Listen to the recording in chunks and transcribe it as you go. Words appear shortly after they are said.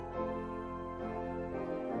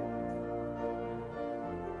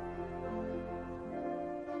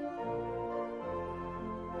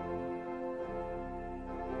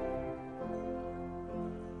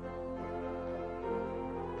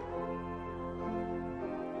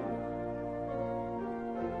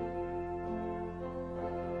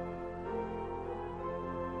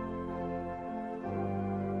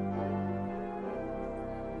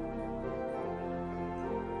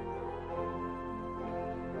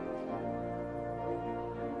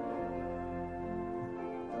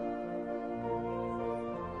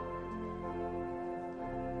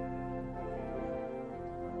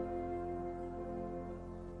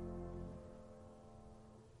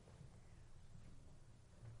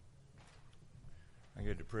I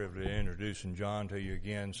get the privilege of introducing John to you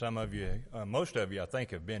again. Some of you, most of you, I think,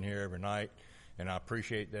 have been here every night, and I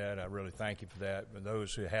appreciate that. I really thank you for that. But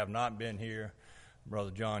those who have not been here, Brother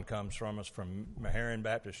John comes from us from Meharrin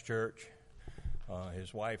Baptist Church.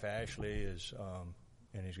 His wife, Ashley, is,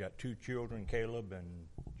 and he's got two children, Caleb and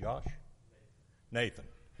Josh? Nathan.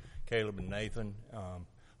 Caleb and Nathan.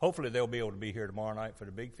 Hopefully they'll be able to be here tomorrow night for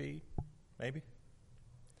the big feed, maybe?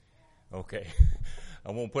 Okay. I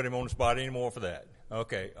won't put him on the spot anymore for that.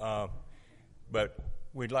 Okay. But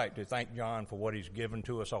we'd like to thank John for what he's given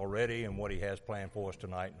to us already and what he has planned for us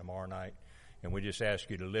tonight and tomorrow night. And we just ask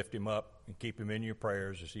you to lift him up and keep him in your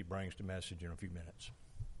prayers as he brings the message in a few minutes.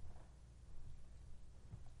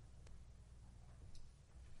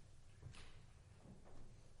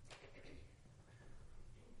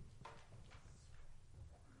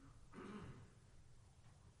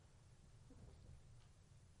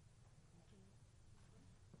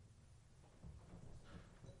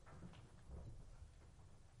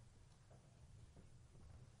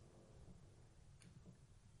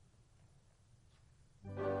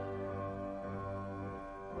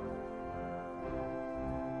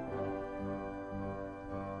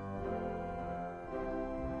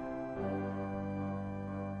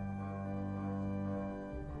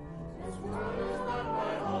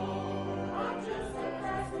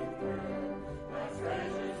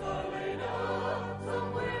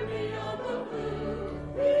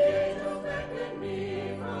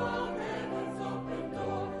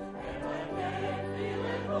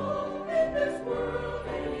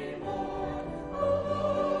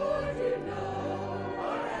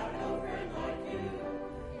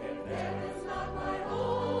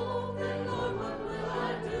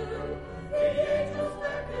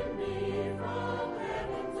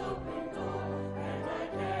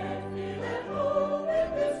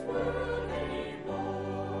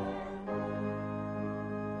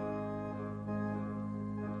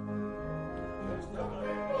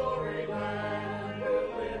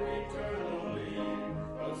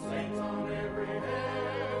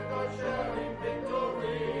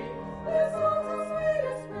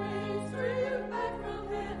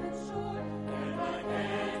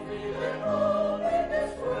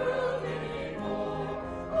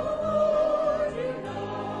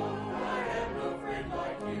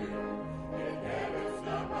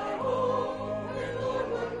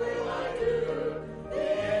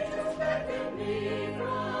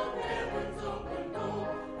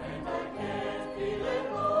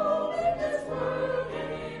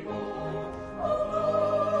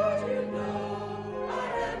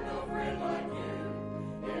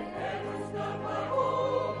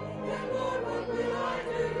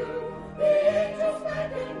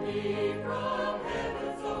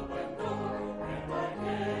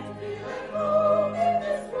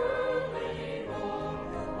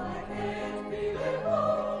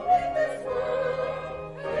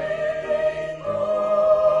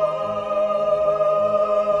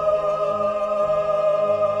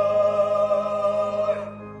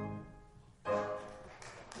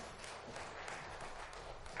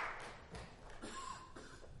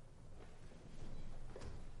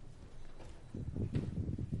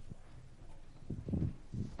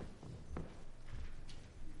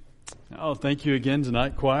 Oh, thank you again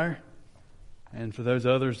tonight, choir. And for those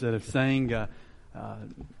others that have sang,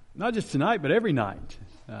 not just tonight, but every night.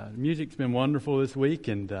 The music's been wonderful this week,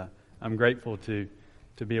 and I'm grateful to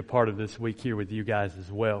be a part of this week here with you guys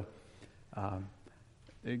as well.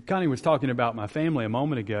 Connie was talking about my family a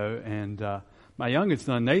moment ago, and my youngest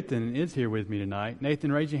son, Nathan, is here with me tonight.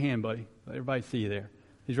 Nathan, raise your hand, buddy. Let everybody see you there.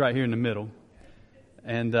 He's right here in the middle.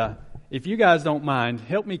 And if you guys don't mind,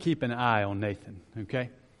 help me keep an eye on Nathan,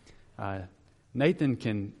 okay? Nathan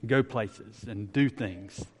can go places and do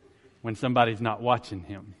things when somebody's not watching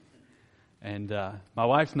him. And my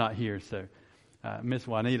wife's not here, so Miss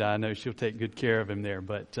Juanita, I know she'll take good care of him there.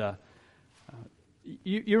 But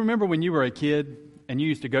you remember when you were a kid and you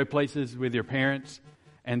used to go places with your parents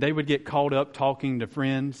and they would get caught up talking to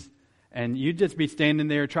friends and you'd just be standing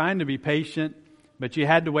there trying to be patient, but you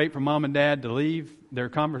had to wait for mom and dad to leave to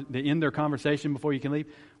end their conversation before you can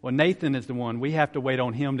leave? Well, Nathan is the one. We have to wait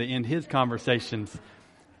on him to end his conversations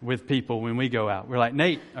with people when we go out. We're like,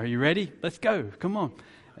 Nate, are you ready? Let's go. Come on.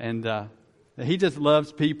 And he just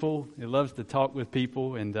loves people. He loves to talk with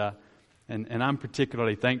people. And I'm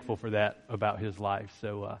particularly thankful for that about his life.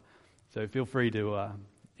 So feel free to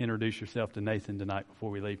introduce yourself to Nathan tonight before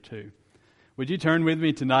we leave too. Would you turn with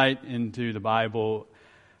me tonight into the Bible,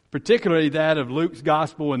 particularly that of Luke's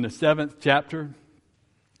Gospel in the 7th chapter?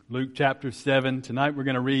 Luke chapter 7. Tonight we're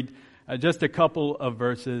going to read Just a couple of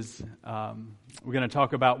verses. We're going to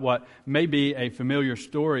talk about what may be a familiar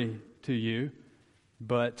story to you,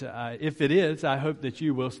 but if it is, I hope that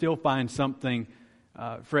you will still find something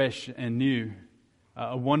fresh and new,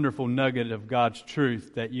 a wonderful nugget of God's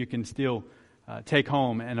truth that you can still take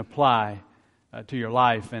home and apply to your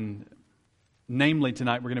life. And namely,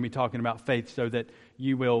 tonight we're going to be talking about faith, so that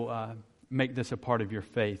you will make this a part of your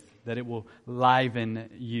faith, that it will liven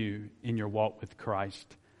you in your walk with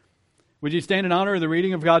Christ. Would you stand in honor of the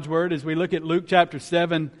reading of God's Word as we look at Luke chapter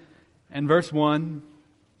 7 and verse 1?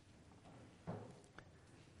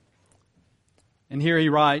 And here he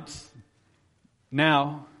writes,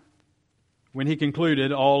 "Now, when he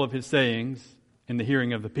concluded all of his sayings in the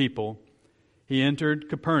hearing of the people, he entered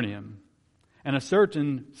Capernaum, and a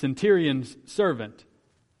certain centurion's servant,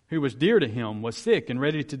 who was dear to him, was sick and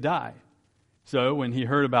ready to die. So when he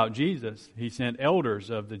heard about Jesus, he sent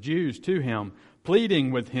elders of the Jews to him,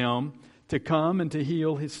 pleading with him to come and to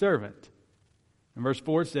heal his servant." And verse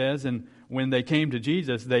 4 says, "And when they came to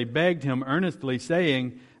Jesus, they begged him earnestly,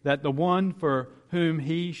 saying that the one for whom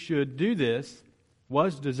he should do this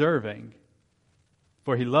was deserving,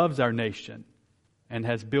 for he loves our nation and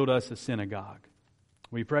has built us a synagogue."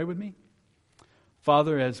 Will you pray with me?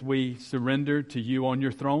 Father, as we surrender to you on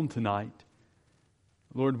your throne tonight,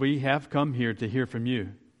 Lord, we have come here to hear from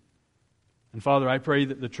you. And Father, I pray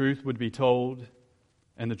that the truth would be told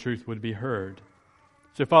and the truth would be heard.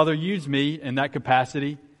 So Father, use me in that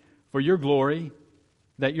capacity for your glory,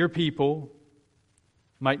 that your people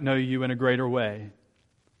might know you in a greater way.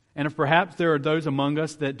 And if perhaps there are those among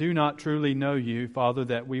us that do not truly know you, Father,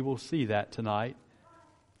 that we will see that tonight.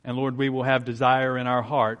 And Lord, we will have desire in our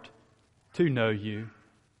heart to know you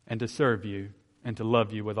and to serve you and to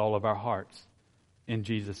love you with all of our hearts. In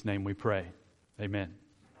Jesus' name we pray. Amen.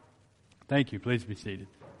 Thank you. Please be seated.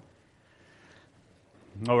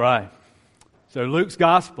 All right. So Luke's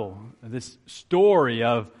gospel, this story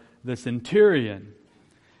of the centurion,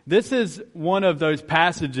 this is one of those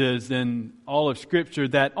passages in all of Scripture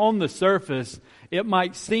that on the surface, it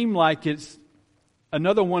might seem like it's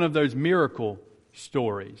another one of those miracle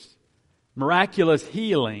stories. Miraculous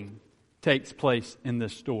healing takes place in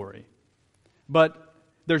this story. But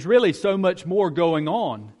there's really so much more going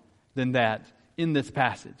on than that in this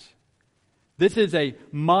passage. This is a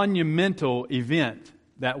monumental event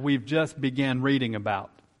that we've just began reading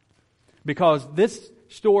about. Because this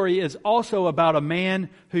story is also about a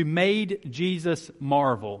man who made Jesus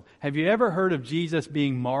marvel. Have you ever heard of Jesus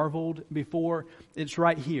being marveled before? It's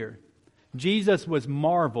right here. Jesus was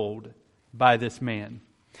marveled by this man.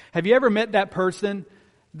 Have you ever met that person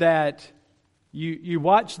that you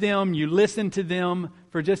watch them, you listen to them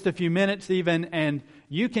for just a few minutes even, and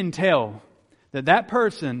you can tell that that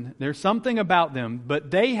person, there's something about them, but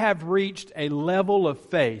they have reached a level of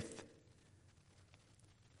faith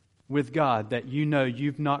with God that you know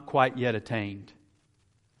you've not quite yet attained.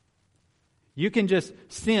 You can just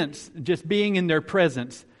sense, just being in their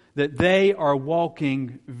presence, that they are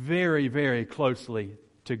walking very, very closely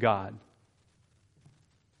to God.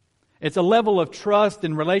 It's a level of trust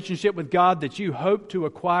and relationship with God that you hope to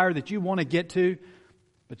acquire, that you want to get to,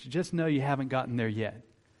 but you just know you haven't gotten there yet.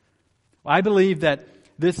 Well, I believe that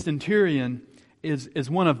this centurion is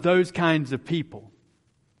one of those kinds of people.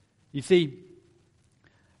 You see,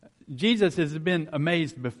 Jesus has been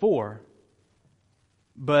amazed before,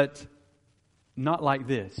 but not like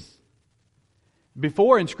this.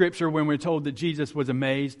 Before in Scripture, when we're told that Jesus was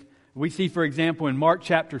amazed, we see, for example, in Mark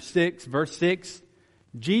chapter 6, verse 6,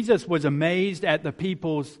 Jesus was amazed at the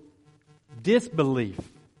people's disbelief.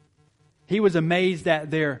 He was amazed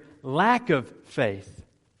at their lack of faith,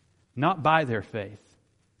 not by their faith.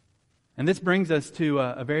 And this brings us to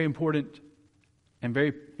a very important and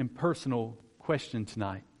very impersonal question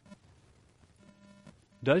tonight.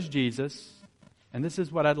 Does Jesus, and this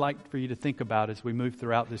is what I'd like for you to think about as we move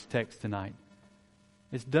throughout this text tonight,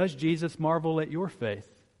 is does Jesus marvel at your faith?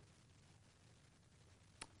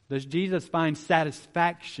 Does Jesus find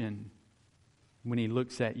satisfaction when He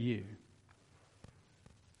looks at you?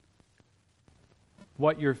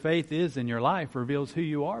 What your faith is in your life reveals who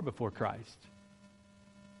you are before Christ.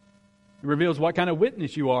 It reveals what kind of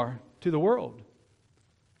witness you are to the world.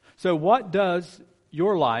 So what does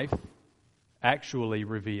your life actually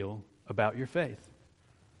reveal about your faith?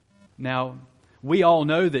 Now, we all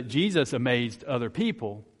know that Jesus amazed other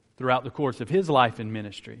people throughout the course of His life and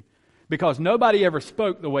ministry, because nobody ever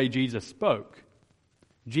spoke the way Jesus spoke.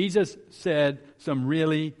 Jesus said some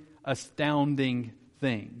really astounding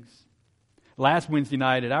things. Last Wednesday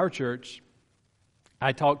night at our church,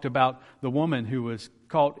 I talked about the woman who was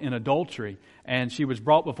caught in adultery, and she was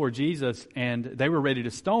brought before Jesus, and they were ready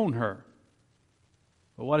to stone her.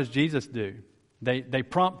 But what does Jesus do? They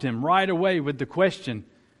prompt him right away with the question,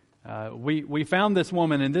 we found this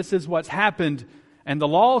woman, and this is what's happened, and the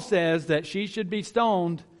law says that she should be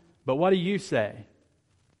stoned, but what do you say?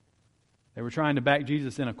 They were trying to back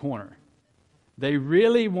Jesus in a corner. They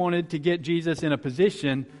really wanted to get Jesus in a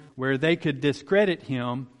position where they could discredit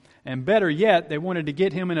him, and better yet, they wanted to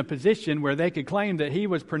get him in a position where they could claim that he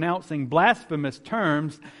was pronouncing blasphemous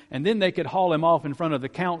terms, and then they could haul him off in front of the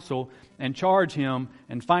council and charge him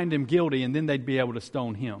and find him guilty, and then they'd be able to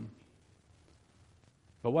stone him.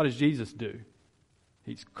 But what does Jesus do?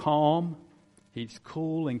 He's calm, he's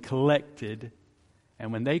cool and collected,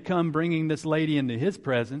 and when they come bringing this lady into his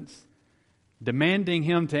presence, demanding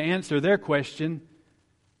him to answer their question,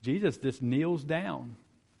 Jesus just kneels down,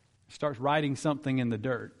 starts writing something in the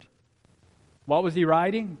dirt. What was he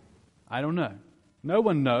writing? I don't know. No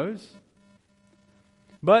one knows.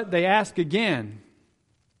 But they ask again,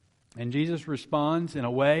 and Jesus responds in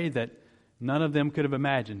a way that none of them could have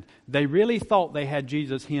imagined. They really thought they had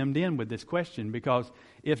Jesus hemmed in with this question, because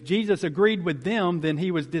if Jesus agreed with them, then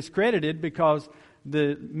he was discredited, because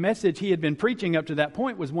the message he had been preaching up to that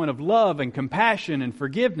point was one of love and compassion and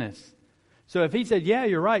forgiveness. So if he said, yeah,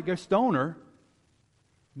 you're right, go stone her,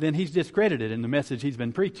 then he's discredited in the message he's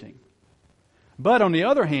been preaching. But on the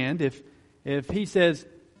other hand, if he says,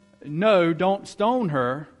 no, don't stone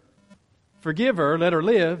her, forgive her, let her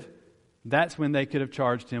live, that's when they could have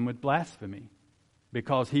charged him with blasphemy,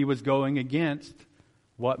 because he was going against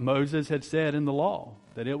what Moses had said in the law,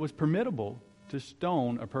 that it was permissible to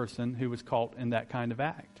stone a person who was caught in that kind of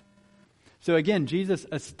act. So again, Jesus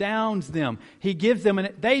astounds them. He gives them,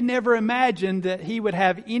 they never imagined that he would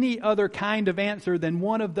have any other kind of answer than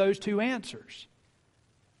one of those two answers.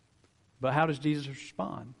 But how does Jesus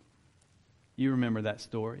respond? You remember that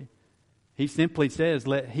story. He simply says,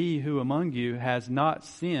 let he who among you has not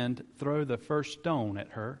sinned throw the first stone at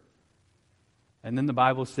her. And then the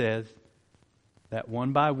Bible says that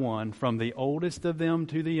one by one, from the oldest of them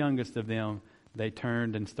to the youngest of them, they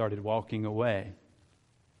turned and started walking away,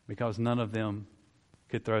 because none of them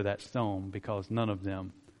could throw that stone, because none of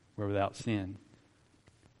them were without sin.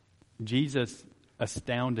 Jesus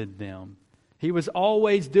astounded them. He was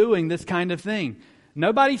always doing this kind of thing.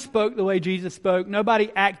 Nobody spoke the way Jesus spoke.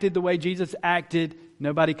 Nobody acted the way Jesus acted.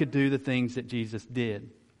 Nobody could do the things that Jesus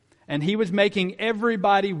did. And he was making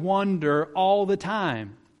everybody wonder all the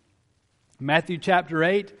time. Matthew chapter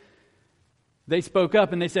 8, they spoke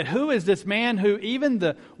up and they said, who is this man who even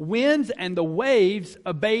the winds and the waves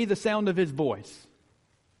obey the sound of his voice?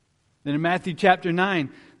 Then in Matthew chapter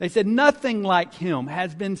 9, they said, nothing like him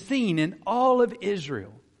has been seen in all of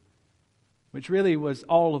Israel, which really was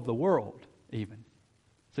all of the world even.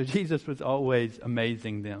 So Jesus was always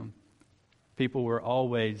amazing them. People were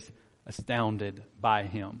always astounded by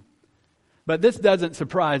him. But this doesn't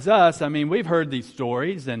surprise us. I mean, we've heard these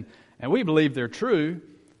stories and we believe they're true.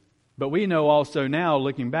 But we know also now,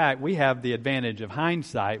 looking back, we have the advantage of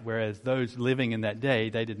hindsight, whereas those living in that day,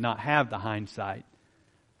 they did not have the hindsight.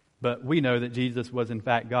 But we know that Jesus was in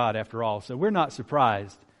fact God after all. So we're not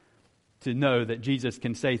surprised to know that Jesus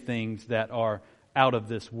can say things that are out of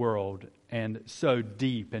this world and so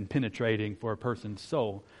deep and penetrating for a person's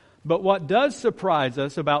soul. But what does surprise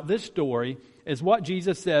us about this story is what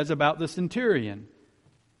Jesus says about the centurion.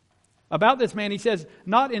 About this man, he says,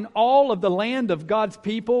 not in all of the land of God's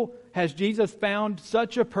people has Jesus found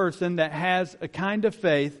such a person that has a kind of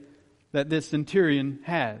faith that this centurion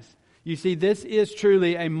has. You see, this is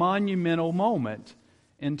truly a monumental moment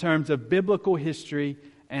in terms of biblical history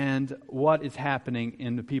and what is happening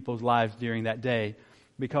in the people's lives during that day,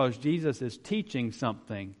 because Jesus is teaching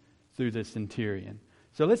something through this centurion.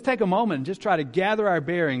 So let's take a moment and just try to gather our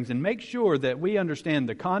bearings and make sure that we understand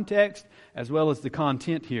the context as well as the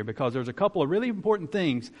content here, because there's a couple of really important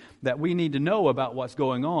things that we need to know about what's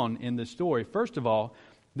going on in this story. First of all,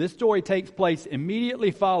 this story takes place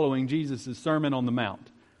immediately following Jesus' Sermon on the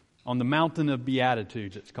Mount, on the Mountain of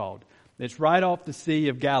Beatitudes it's called. It's right off the Sea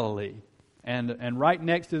of Galilee. And right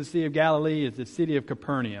next to the Sea of Galilee is the city of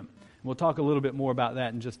Capernaum. We'll talk a little bit more about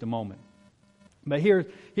that in just a moment. But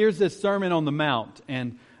here's this Sermon on the Mount.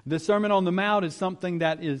 And this Sermon on the Mount is something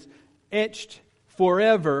that is etched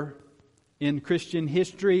forever in Christian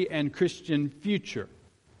history and Christian future,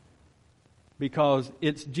 because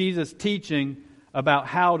it's Jesus teaching about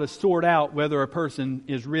how to sort out whether a person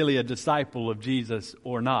is really a disciple of Jesus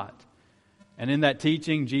or not. And in that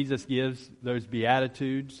teaching, Jesus gives those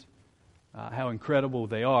Beatitudes, how incredible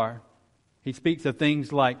they are. He speaks of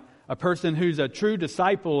things like A person who's a true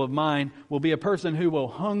disciple of mine will be a person who will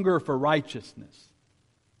hunger for righteousness.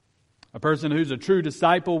 A person who's a true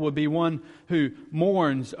disciple will be one who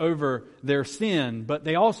mourns over their sin, but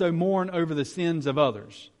they also mourn over the sins of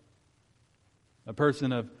others. A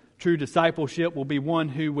person of true discipleship will be one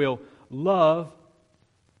who will love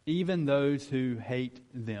even those who hate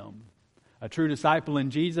them. A true disciple in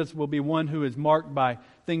Jesus will be one who is marked by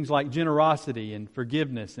things like generosity and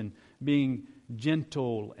forgiveness and being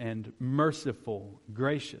gentle and merciful,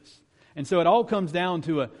 gracious. And so it all comes down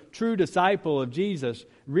to a true disciple of Jesus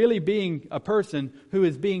really being a person who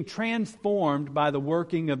is being transformed by the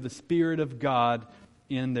working of the Spirit of God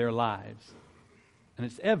in their lives. And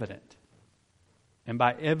it's evident. And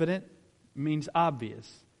by evident means obvious.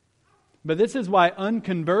 But this is why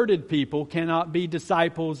unconverted people cannot be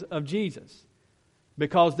disciples of Jesus.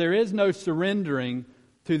 Because there is no surrendering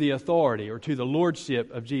to the authority or to the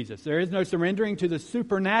lordship of Jesus. There is no surrendering to the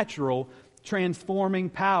supernatural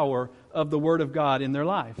transforming power of the Word of God in their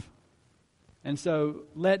life. And so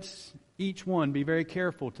let's each one be very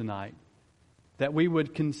careful tonight that we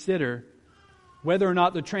would consider whether or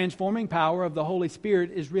not the transforming power of the Holy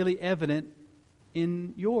Spirit is really evident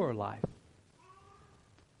in your life.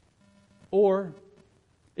 Or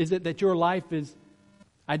is it that your life is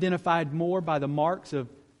identified more by the marks of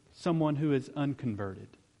someone who is unconverted?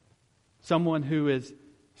 Someone who is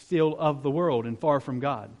still of the world and far from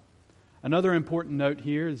God. Another important note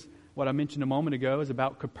here is what I mentioned a moment ago is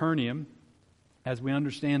about Capernaum, as we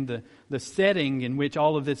understand the setting in which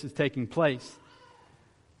all of this is taking place.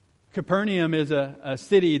 Capernaum is a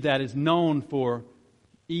city that is known for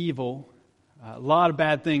evil. A lot of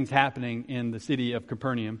bad things happening in the city of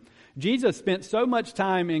Capernaum. Jesus spent so much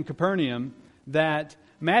time in Capernaum that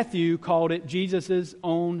Matthew called it Jesus'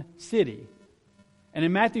 own city. And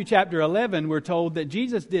in Matthew chapter 11, we're told that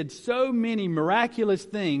Jesus did so many miraculous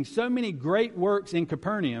things, so many great works in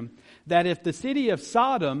Capernaum, that if the city of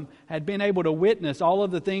Sodom had been able to witness all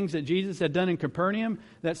of the things that Jesus had done in Capernaum,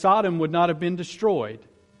 that Sodom would not have been destroyed,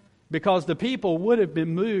 because the people would have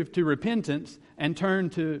been moved to repentance and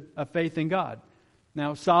turned to a faith in God.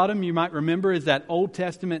 Now, Sodom, you might remember, is that Old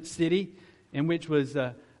Testament city in which was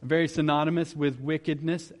very synonymous with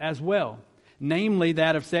wickedness as well. Namely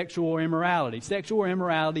that of sexual immorality. Sexual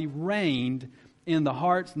immorality reigned in the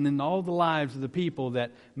hearts and in all the lives of the people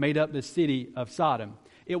that made up the city of Sodom.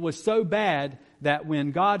 It was so bad that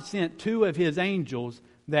when God sent two of His angels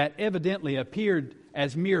that evidently appeared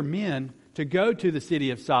as mere men to go to the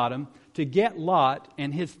city of Sodom to get Lot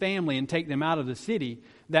and his family and take them out of the city,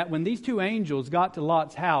 that when these two angels got to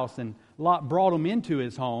Lot's house and Lot brought them into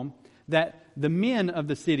his home, that the men of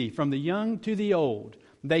the city, from the young to the old,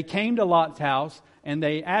 they came to Lot's house and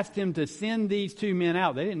they asked him to send these two men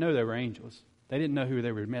out. They didn't know they were angels. They didn't know who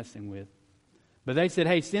they were messing with. But they said,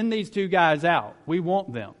 hey, send these two guys out. We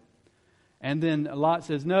want them. And then Lot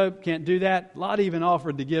says, no, can't do that. Lot even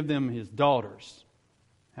offered to give them his daughters.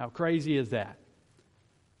 How crazy is that?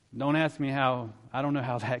 Don't ask me how. I don't know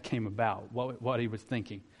how that came about, what he was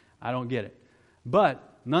thinking. I don't get it.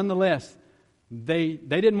 But nonetheless, they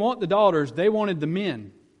didn't want the daughters. They wanted the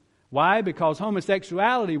men. Why? Because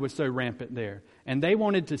homosexuality was so rampant there. And they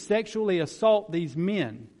wanted to sexually assault these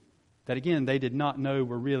men that, again, they did not know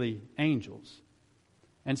were really angels.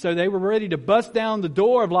 And so they were ready to bust down the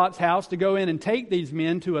door of Lot's house to go in and take these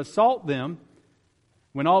men to assault them.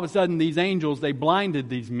 When all of a sudden these angels, they blinded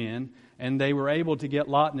these men and they were able to get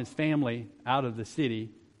Lot and his family out of the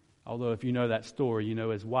city. Although if you know that story, you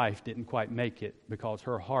know his wife didn't quite make it because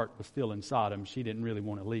her heart was still in Sodom. She didn't really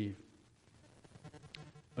want to leave.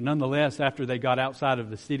 But nonetheless, after they got outside of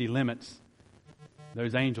the city limits,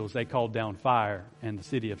 those angels, they called down fire and the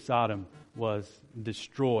city of Sodom was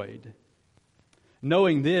destroyed.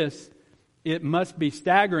 Knowing this, it must be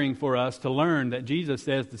staggering for us to learn that Jesus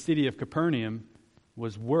says the city of Capernaum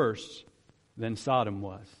was worse than Sodom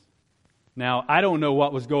was. Now, I don't know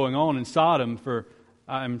what was going on in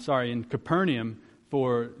in Capernaum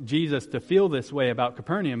for Jesus to feel this way about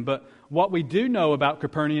Capernaum, but what we do know about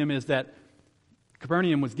Capernaum is that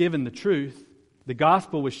Capernaum was given the truth. The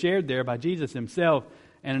gospel was shared there by Jesus Himself,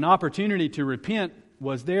 and an opportunity to repent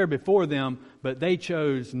was there before them, but they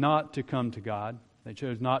chose not to come to God. They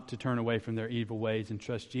chose not to turn away from their evil ways and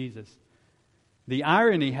trust Jesus. The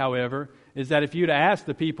irony, however, is that if you'd asked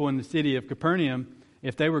the people in the city of Capernaum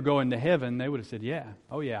if they were going to heaven, they would have said, yeah,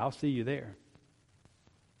 oh yeah, I'll see you there.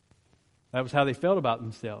 That was how they felt about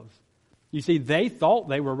themselves. You see, they thought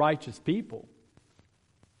they were righteous people.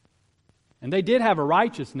 And they did have a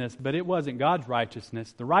righteousness, but it wasn't God's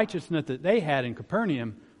righteousness. The righteousness that they had in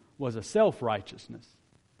Capernaum was a self-righteousness.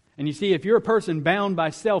 And you see, if you're a person bound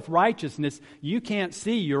by self-righteousness, you can't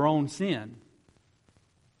see your own sin.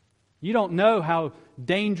 You don't know how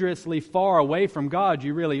dangerously far away from God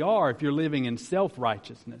you really are if you're living in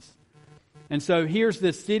self-righteousness. And so here's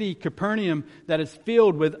this city, Capernaum, that is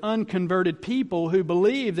filled with unconverted people who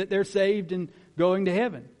believe that they're saved and going to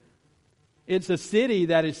heaven. It's a city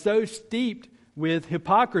that is so steeped with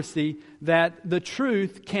hypocrisy that the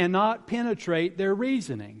truth cannot penetrate their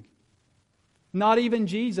reasoning. Not even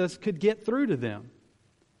Jesus could get through to them.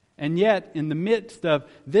 And yet, in the midst of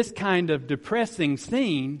this kind of depressing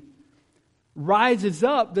scene, rises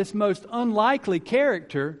up this most unlikely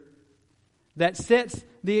character that sets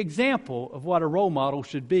the example of what a role model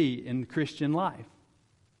should be in Christian life.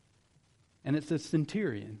 And it's a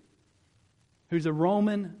centurion who's a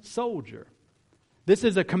Roman soldier. This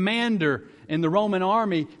is a commander in the Roman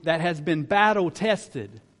army that has been battle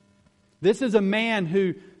tested. This is a man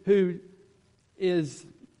who is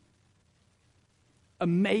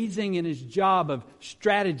amazing in his job of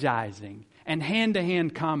strategizing and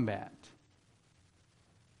hand-to-hand combat.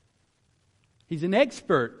 He's an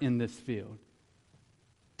expert in this field.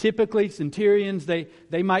 Typically, centurions, they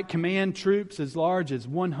might command troops as large as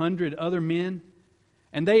 100 other men.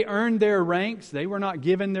 And they earned their ranks. They were not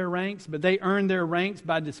given their ranks, but they earned their ranks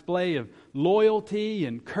by display of loyalty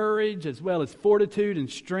and courage, as well as fortitude and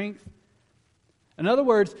strength. In other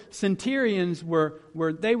words, centurions were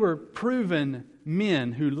proven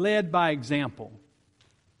men who led by example.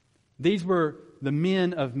 These were the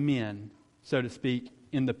men of men, so to speak,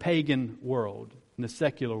 in the pagan world, in the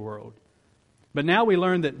secular world. But now we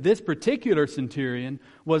learn that this particular centurion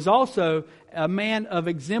was also a man of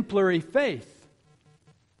exemplary faith.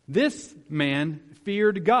 This man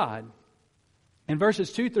feared God. In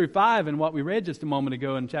verses 2 through 5, and what we read just a moment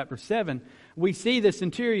ago in chapter 7, we see the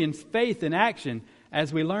centurion's faith in action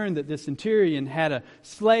as we learn that this centurion had a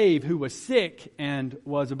slave who was sick and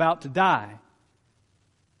was about to die.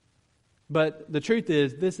 But the truth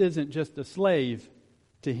is, this isn't just a slave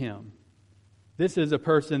to him. This is a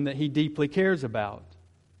person that he deeply cares about.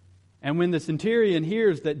 And when the centurion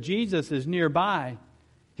hears that Jesus is nearby,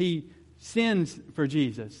 he sends for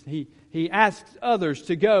Jesus. He asks others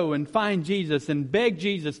to go and find Jesus and beg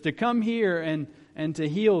Jesus to come here and to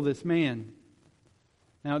heal this man.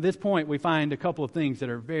 Now at this point we find a couple of things that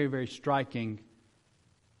are very, very striking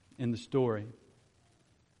in the story.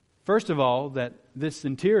 First of all, that this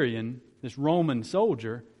centurion, this Roman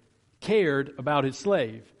soldier, cared about his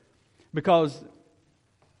slave. Because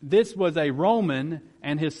this was a Roman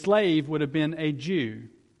and his slave would have been a Jew.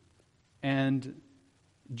 And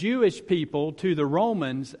Jewish people to the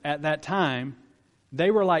Romans at that time,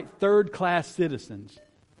 they were like third-class citizens.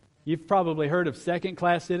 You've probably heard of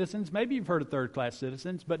second-class citizens. Maybe you've heard of third-class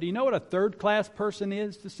citizens. But do you know what a third-class person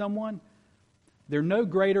is to someone? They're no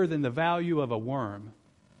greater than the value of a worm.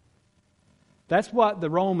 That's what the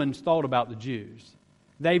Romans thought about the Jews.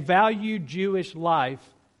 They valued Jewish life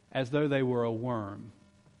as though they were a worm.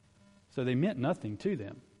 So they meant nothing to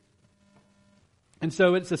them. And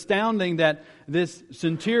so it's astounding that this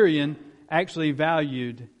centurion actually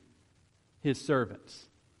valued his servants.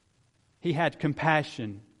 He had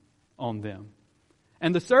compassion on them.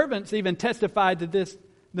 And the servants even testified to this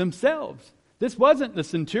themselves. This wasn't the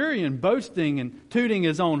centurion boasting and tooting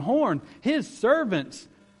his own horn. His servants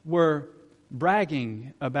were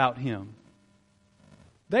bragging about him.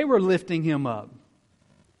 They were lifting him up.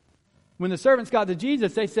 When the servants got to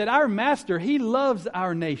Jesus, they said, "Our master, he loves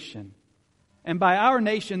our nation." And by our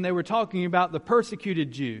nation, they were talking about the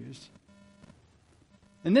persecuted Jews.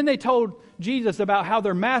 And then they told Jesus about how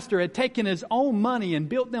their master had taken his own money and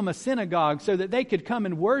built them a synagogue so that they could come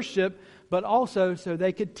and worship, but also so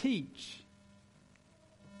they could teach.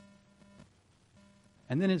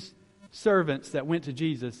 And then his servants that went to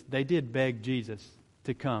Jesus, they did beg Jesus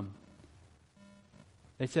to come.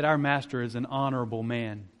 They said, "Our master is an honorable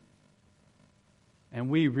man. And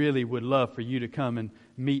we really would love for you to come and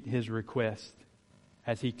meet his request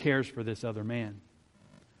as he cares for this other man."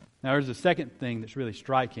 Now there's a second thing that's really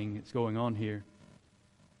striking that's going on here.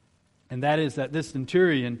 And that is that this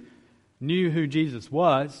centurion knew who Jesus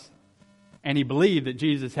was, and he believed that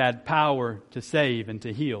Jesus had power to save and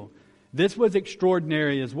to heal. This was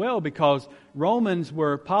extraordinary as well because Romans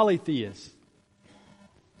were polytheists.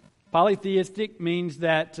 Polytheistic means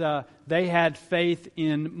that they had faith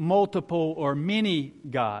in multiple or many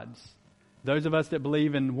gods. Those of us that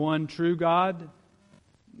believe in one true God,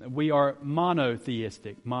 we are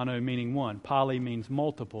monotheistic. Mono meaning one. Poly means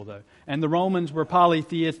multiple, though. And the Romans were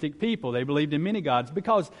polytheistic people. They believed in many gods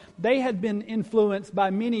because they had been influenced by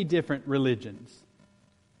many different religions.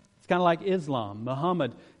 It's kind of like Islam.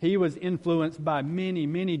 Muhammad, he was influenced by many,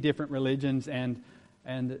 many different religions, and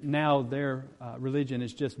now their religion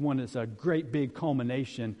is just one that's a great big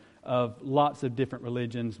culmination of lots of different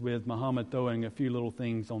religions, with Muhammad throwing a few little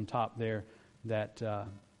things on top there that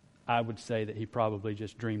I would say that he probably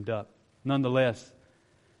just dreamed up. Nonetheless,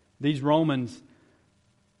 these Romans,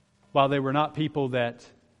 while they were not people that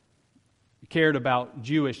cared about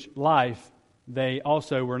Jewish life, they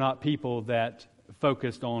also were not people that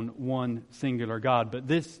focused on one singular God. But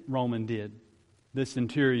this Roman did. This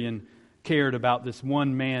centurion cared about this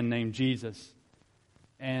one man named Jesus.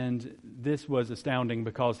 And this was astounding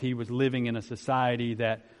because he was living in a society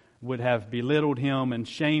that would have belittled him and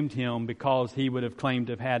shamed him because he would have claimed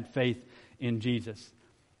to have had faith in Jesus.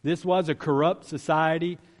 This was a corrupt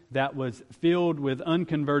society that was filled with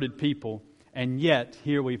unconverted people, and yet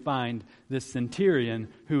here we find this centurion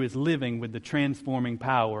who is living with the transforming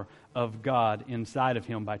power of God inside of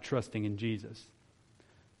him by trusting in Jesus.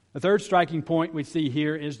 The third striking point we see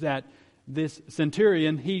here is that this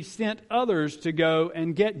centurion, he sent others to go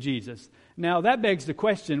and get Jesus. Now that begs the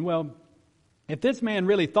question, well, if this man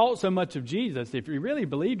really thought so much of Jesus, if he really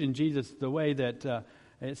believed in Jesus the way that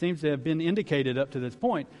it seems to have been indicated up to this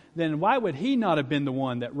point, then why would he not have been the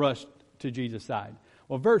one that rushed to Jesus' side?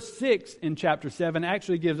 Well, verse 6 in chapter 7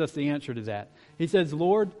 actually gives us the answer to that. He says,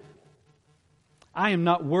 Lord, I am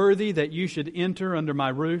not worthy that you should enter under my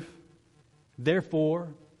roof. Therefore,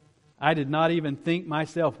 I did not even think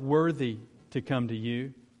myself worthy to come to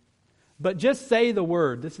you. But just say the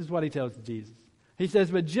word. This is what he tells Jesus. He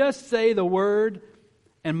says, but just say the word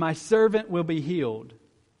and my servant will be healed.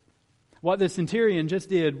 What the centurion just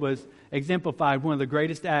did was exemplified one of the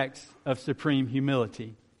greatest acts of supreme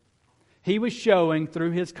humility. He was showing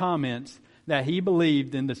through his comments that he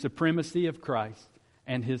believed in the supremacy of Christ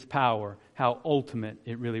and his power, how ultimate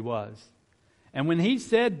it really was. And when he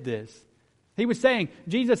said this, he was saying,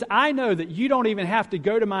 Jesus, I know that you don't even have to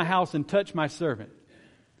go to my house and touch my servant.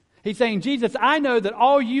 He's saying, Jesus, I know that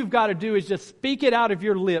all you've got to do is just speak it out of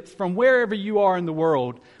your lips from wherever you are in the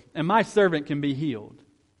world, and my servant can be healed.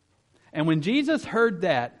 And when Jesus heard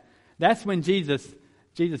that, that's when Jesus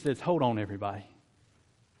says, hold on, everybody.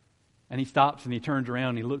 And he stops and he turns around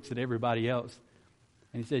and he looks at everybody else.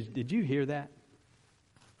 And he says, did you hear that?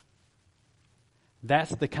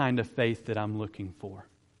 That's the kind of faith that I'm looking for.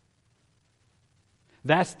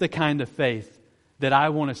 That's the kind of faith that I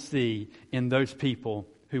want to see in those people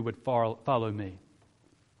who would follow me.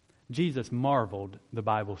 Jesus marveled, the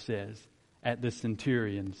Bible says, at the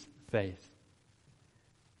centurion's faith.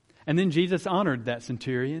 And then Jesus honored that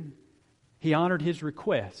centurion. He honored his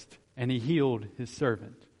request and he healed his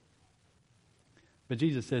servant. But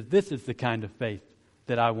Jesus says, this is the kind of faith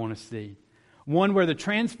that I want to see. One where the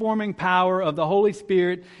transforming power of the Holy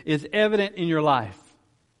Spirit is evident in your life.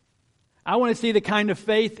 I want to see the kind of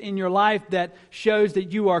faith in your life that shows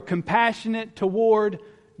that you are compassionate toward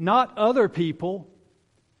not other people,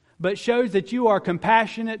 but shows that you are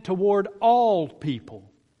compassionate toward all people.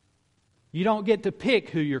 You don't get to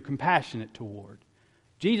pick who you're compassionate toward.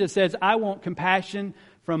 Jesus says, I want compassion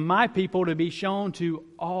from my people to be shown to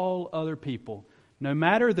all other people, no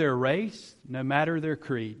matter their race, no matter their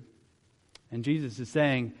creed. And Jesus is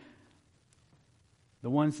saying, the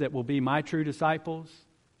ones that will be my true disciples,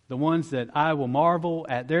 the ones that I will marvel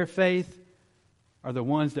at their faith, are the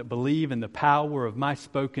ones that believe in the power of my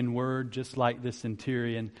spoken word, just like this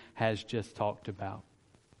centurion has just talked about.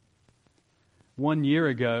 1 year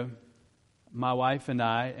ago, my wife and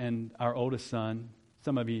I and our oldest son,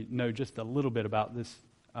 some of you know just a little bit about this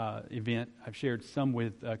event. I've shared some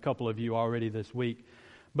with a couple of you already this week.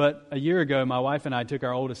 But a year ago, my wife and I took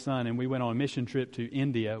our oldest son and we went on a mission trip to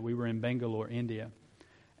India. We were in Bangalore, India.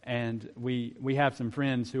 And we have some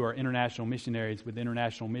friends who are international missionaries with the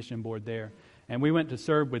International Mission Board there. And we went to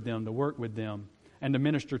serve with them, to work with them, and to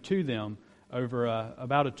minister to them over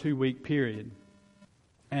about a 2-week period.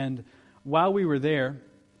 And while we were there,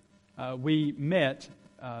 we met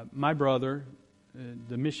my brother,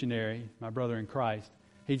 the missionary, my brother in Christ.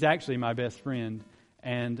 He's actually my best friend.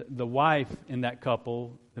 And the wife in that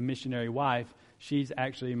couple, the missionary wife, she's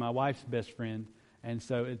actually my wife's best friend. And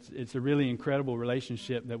so it's a really incredible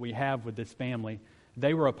relationship that we have with this family.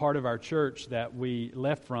 They were a part of our church that we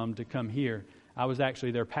left from to come here. I was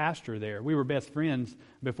actually their pastor there. We were best friends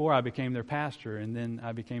before I became their pastor, and then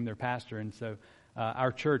I became their pastor. And so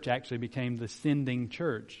our church actually became the sending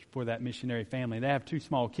church for that missionary family. They have 2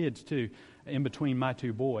 small kids, too, in between my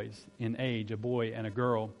 2 boys in age, a boy and a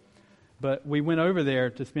girl. But we went over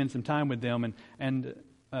there to spend some time with them, and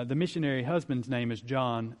the missionary husband's name is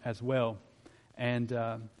John as well. And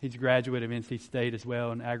he's a graduate of NC State as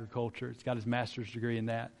well in agriculture. He's got his master's degree in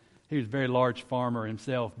that. He was a very large farmer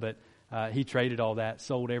himself, but he traded all that,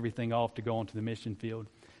 sold everything off to go onto the mission field.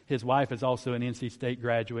 His wife is also an NC State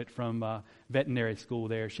graduate from veterinary school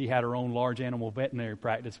there. She had her own large animal veterinary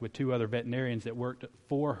practice with 2 other veterinarians that worked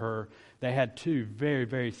for her. They had 2 very,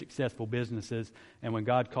 very successful businesses, and when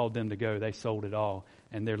God called them to go, they sold it all,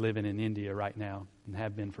 and they're living in India right now and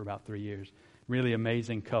have been for about 3 years. Really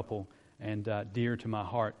amazing couple and dear to my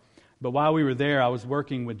heart. But while we were there, I was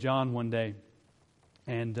working with John one day,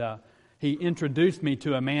 and he introduced me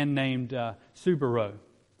to a man named Subaru.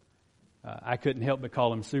 I couldn't help but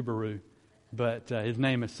call him Subaru, but his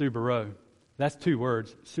name is Subaru. That's 2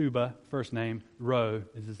 words. Suba, first name, Ro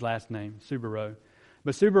is his last name, Subaru.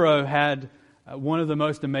 But Subaru had one of the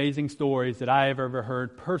most amazing stories that I have ever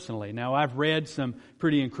heard personally. Now, I've read some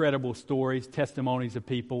pretty incredible stories, testimonies of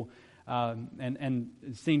people, and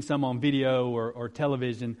seen some on video or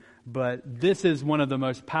television, but this is one of the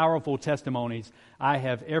most powerful testimonies I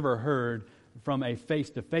have ever heard from a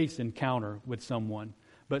face-to-face encounter with someone.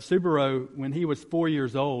 But Subaru, when he was 4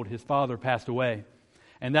 years old, his father passed away.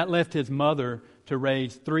 And that left his mother to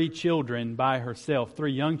raise 3 children by herself,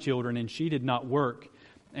 3 young children, and she did not work.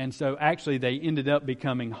 And so actually they ended up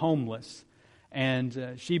becoming homeless.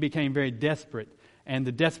 And she became very desperate. And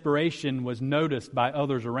the desperation was noticed by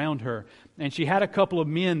others around her. And she had a couple of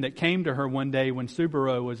men that came to her one day when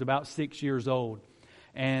Subaru was about 6 years old.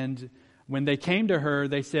 And when they came to her,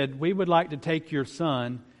 they said, "We would like to take your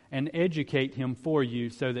son and educate him for you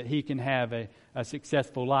so that he can have a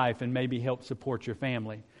successful life and maybe help support your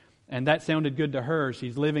family." And that sounded good to her.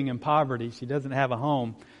 She's living in poverty. She doesn't have a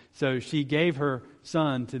home. So she gave her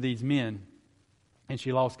son to these men, and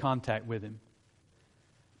she lost contact with him.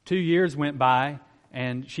 2 years went by,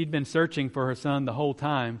 and she'd been searching for her son the whole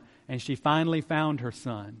time, and she finally found her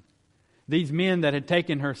son. These men that had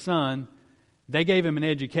taken her son, they gave him an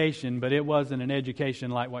education, but it wasn't an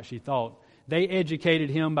education like what she thought. They educated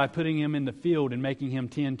him by putting him in the field and making him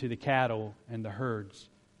tend to the cattle and the herds.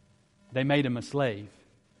 They made him a slave.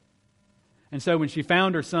 And so when she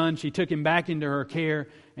found her son, she took him back into her care,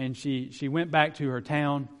 and she went back to her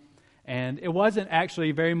town. And it wasn't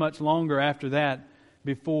actually very much longer after that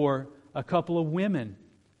before a couple of women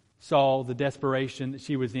saw the desperation that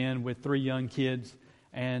she was in with 3 young kids.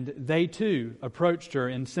 And they too approached her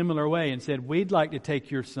in a similar way and said, "We'd like to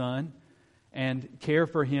take your son and care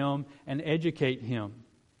for him and educate him."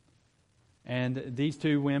 And these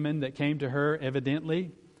 2 women that came to her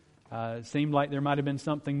evidently seemed like there might have been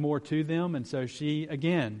something more to them, and so she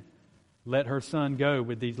again let her son go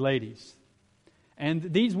with these ladies. And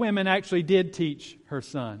these women actually did teach her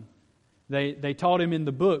son. They taught him in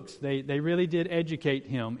the books. They really did educate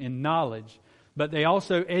him in knowledge, but they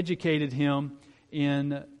also educated him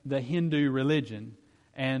in the Hindu religion,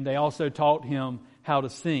 and they also taught him how to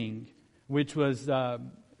sing, which was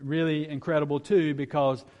really incredible too,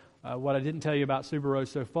 because what I didn't tell you about Subaru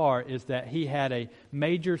so far is that he had a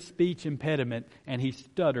major speech impediment and he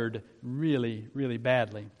stuttered really, really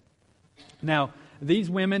badly. Now, these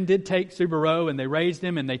women did take Subaru and they raised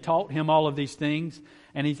him and they taught him all of these things.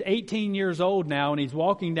 And he's 18 years old now, and he's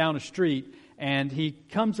walking down a street and he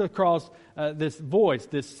comes across this voice,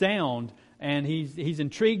 this sound, and he's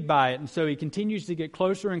intrigued by it, and so he continues to get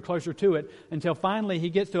closer and closer to it until finally he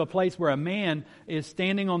gets to a place where a man is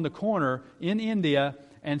standing on the corner in India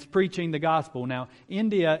and is preaching the gospel. Now,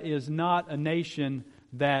 India is not a nation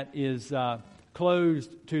that is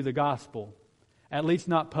closed to the gospel, at least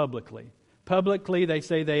not publicly. Publicly, they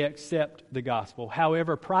say they accept the gospel.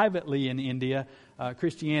 However, privately in India,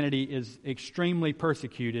 Christianity is extremely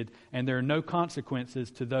persecuted, and there are no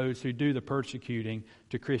consequences to those who do the persecuting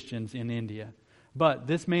to Christians in India. But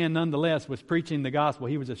this man, nonetheless, was preaching the gospel.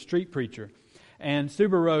 He was a street preacher. And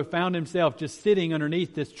Subaru found himself just sitting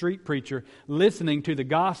underneath this street preacher, listening to the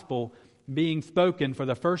gospel being spoken for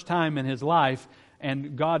the first time in his life,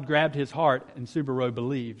 and God grabbed his heart, and Subaru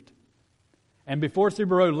believed. And before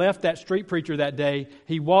Subaru left that street preacher that day,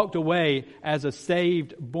 he walked away as a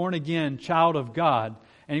saved, born-again child of God.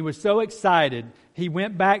 And he was so excited, he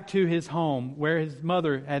went back to his home where his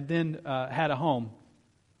mother had then had a home.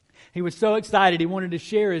 He was so excited, he wanted to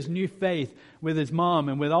share his new faith with his mom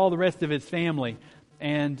and with all the rest of his family.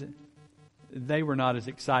 And they were not as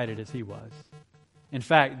excited as he was. In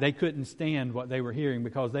fact, they couldn't stand what they were hearing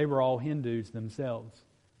because they were all Hindus themselves.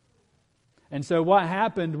 And so what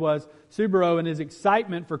happened was Subaru, in his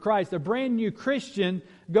excitement for Christ, a brand new Christian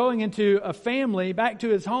going into a family back to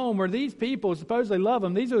his home where these people supposedly love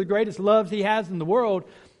him. These are the greatest loves he has in the world,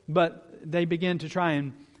 but they begin to try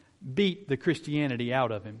and beat the Christianity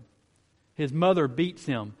out of him. His mother beats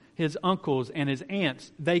him. His uncles and his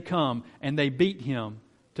aunts, they come and they beat him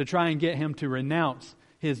to try and get him to renounce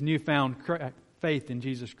his newfound faith in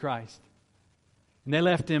Jesus Christ. And they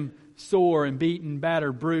left him sore and beaten,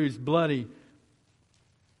 battered, bruised, bloody.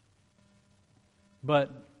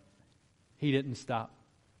 But he didn't stop.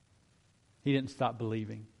 He didn't stop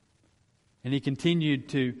believing. And he continued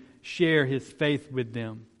to share his faith with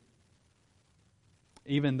them,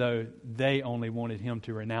 even though they only wanted him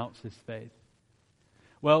to renounce his faith.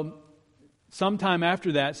 Well, sometime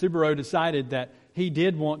after that, Subaru decided that he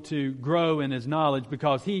did want to grow in his knowledge,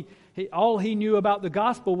 because all he knew about the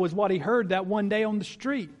gospel was what he heard that one day on the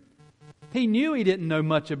street. He knew he didn't know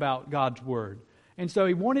much about God's Word. And so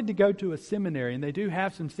he wanted to go to a seminary, and they do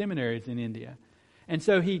have some seminaries in India. And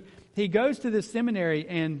so he goes to this seminary,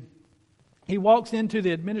 and he walks into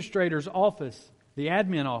the administrator's office, the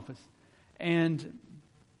admin office, and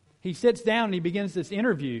he sits down and he begins this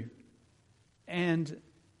interview. And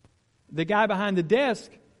the guy behind the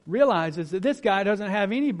desk realizes that this guy doesn't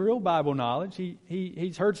have any real Bible knowledge.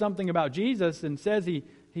 He's heard something about Jesus and says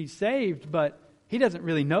he's saved, but he doesn't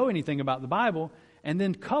really know anything about the Bible. And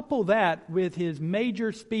then couple that with his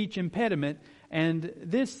major speech impediment, and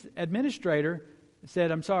this administrator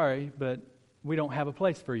said, "I'm sorry, but we don't have a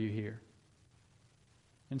place for you here."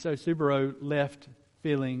 And so Subaru left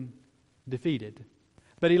feeling defeated.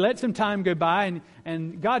 But he let some time go by,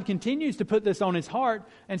 and God continues to put this on his heart,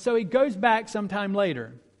 and so he goes back sometime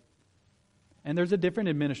later. And there's a different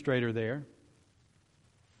administrator there.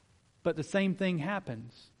 But the same thing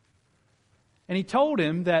happens. And he told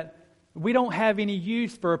him that we don't have any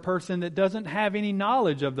use for a person that doesn't have any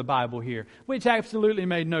knowledge of the Bible here, which absolutely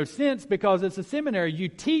made no sense, because it's a seminary. You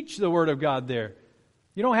teach the Word of God there.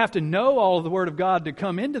 You don't have to know all of the Word of God to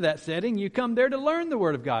come into that setting. You come there to learn the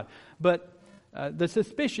Word of God. But the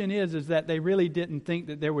suspicion is that they really didn't think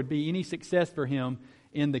that there would be any success for him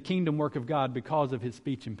in the kingdom work of God because of his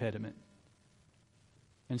speech impediment.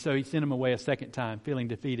 And so he sent him away a second time, feeling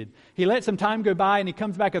defeated. He let some time go by, and he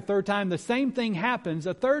comes back a third time. The same thing happens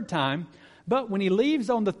a third time. But when he leaves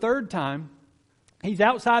on the third time, he's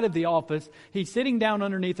outside of the office. He's sitting down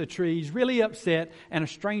underneath a tree. He's really upset, and a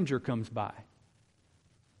stranger comes by.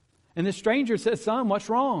 And this stranger says, "Son, what's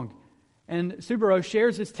wrong?" And Subaru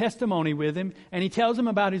shares his testimony with him, and he tells him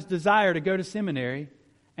about his desire to go to seminary.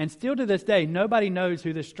 And still to this day, nobody knows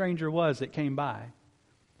who this stranger was that came by.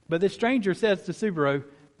 But this stranger says to Subaru,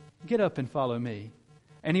 "Get up and follow me."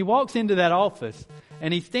 And he walks into that office,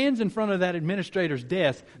 and he stands in front of that administrator's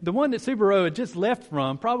desk, the one that Subaru had just left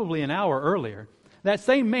from probably an hour earlier. That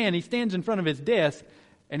same man, he stands in front of his desk,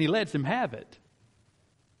 and he lets him have it.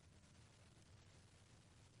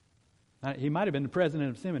 He might have been the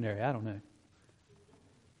president of seminary, I don't know.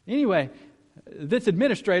 Anyway, this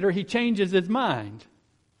administrator, he changes his mind.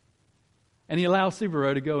 And he allows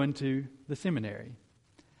Subaru to go into the seminary.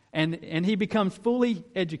 And he becomes fully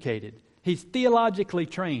educated. He's theologically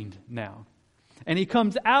trained now. And he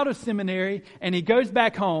comes out of seminary, and he goes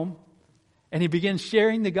back home, and he begins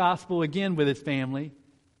sharing the gospel again with his family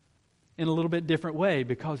in a little bit different way,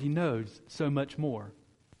 because he knows so much more.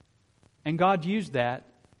 And God used that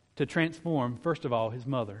to transform, first of all, his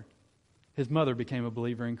mother. His mother became a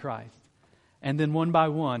believer in Christ. And then one by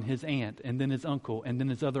one, his aunt, and then his uncle, and then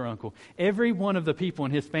his other uncle. Every one of the people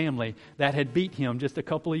in his family that had beat him just a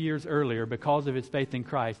couple of years earlier because of his faith in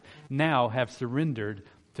Christ now have surrendered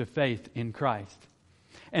to faith in Christ.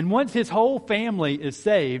 And once his whole family is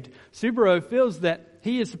saved, Subaru feels that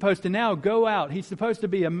he is supposed to now go out. He's supposed to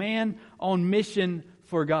be a man on mission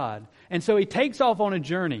for God. And so he takes off on a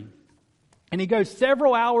journey. And he goes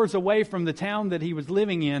several hours away from the town that he was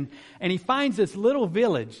living in, and he finds this little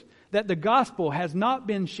village that the gospel has not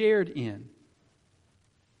been shared in.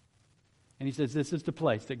 And he says, "This is the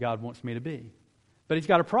place that God wants me to be." But he's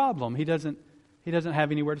got a problem. He doesn't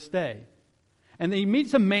have anywhere to stay. And then he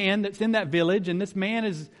meets a man that's in that village, and this man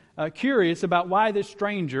is curious about why this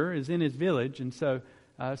stranger is in his village. And so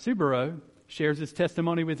Subaru shares his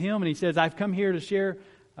testimony with him, and he says, "I've come here to share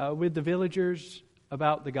with the villagers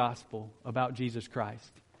about the gospel, about Jesus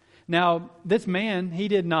Christ." Now, this man, he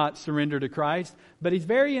did not surrender to Christ, but he's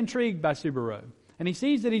very intrigued by Subaru. And he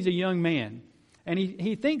sees that he's a young man. And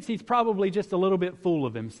he thinks he's probably just a little bit full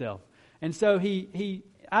of himself. And so he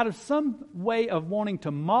out of some way of wanting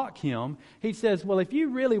to mock him, he says, "Well, if you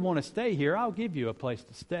really want to stay here, I'll give you a place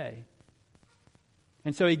to stay."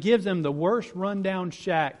 And so he gives him the worst rundown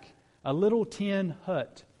shack, a little tin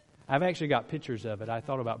hut. I've actually got pictures of it. I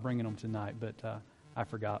thought about bringing them tonight, but I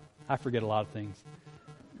forgot. I forget a lot of things.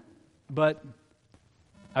 But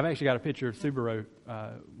I've actually got a picture of Subaru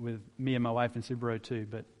with me and my wife and Subaru too,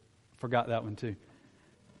 but forgot that one too.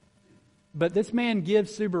 But this man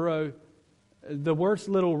gives Subaru the worst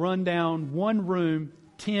little rundown, one-room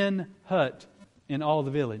tin hut in all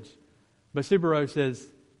the village. But Subaru says,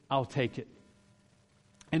 I'll take it.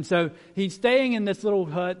 And so he's staying in this little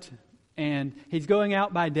hut, and he's going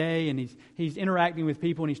out by day, and he's interacting with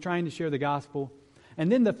people, and he's trying to share the gospel.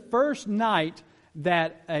 And then the first night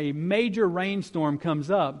that a major rainstorm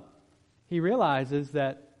comes up, he realizes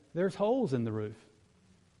that there's holes in the roof.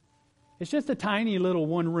 It's just a tiny little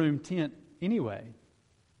one-room tent anyway.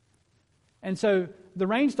 And so the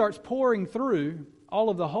rain starts pouring through all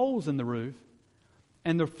of the holes in the roof,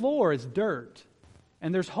 and the floor is dirt,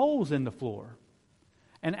 and there's holes in the floor.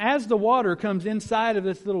 And as the water comes inside of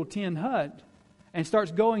this little tin hut and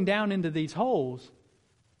starts going down into these holes,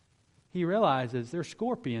 he realizes there's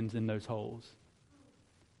scorpions in those holes.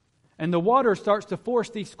 And the water starts to force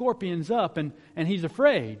these scorpions up, and he's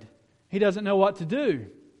afraid. He doesn't know what to do.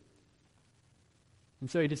 And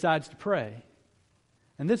so he decides to pray.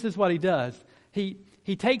 And this is what he does. He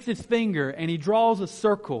takes his finger and he draws a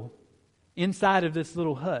circle inside of this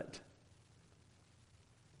little hut.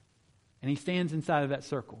 And he stands inside of that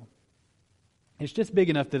circle. It's just big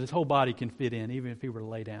enough that his whole body can fit in, even if he were to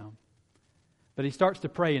lay down. But he starts to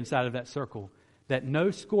pray inside of that circle that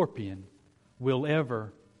no scorpion will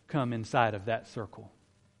ever come inside of that circle.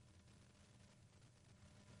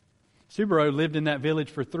 Subaru lived in that village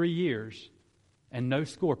for 3 years, and no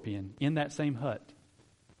scorpion in that same hut,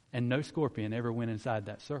 and no scorpion ever went inside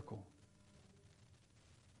that circle.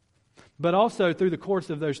 But also through the course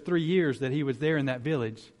of those 3 years that he was there in that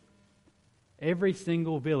village, every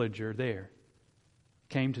single villager there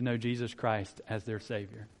came to know Jesus Christ as their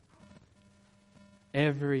Savior.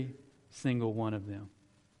 Every single one of them.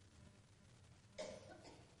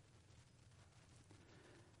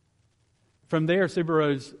 From there,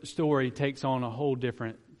 Subaru's story takes on a whole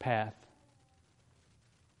different path.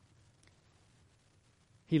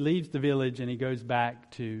 He leaves the village and he goes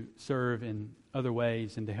back to serve in other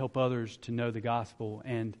ways and to help others to know the gospel.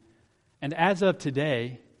 And as of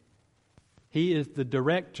today, he is the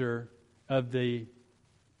director of the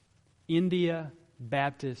India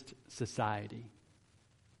Baptist Society,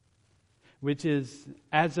 which is,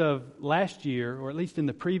 as of last year, or at least in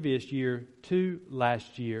the previous year to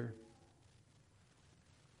last year,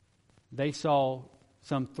 they saw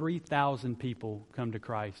some 3,000 people come to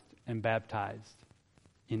Christ and baptized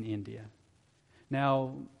in India.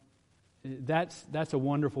 Now, that's a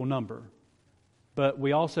wonderful number, but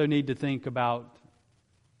we also need to think about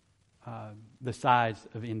the size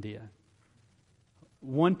of India.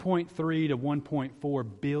 1.3 to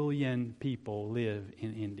 1.4 billion people live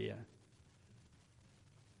in India.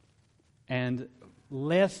 And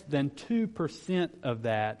less than 2% of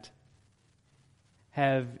that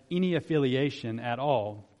have any affiliation at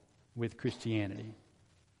all with Christianity.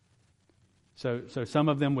 So some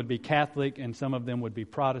of them would be Catholic and some of them would be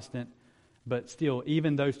Protestant, but still,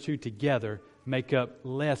 even those two together make up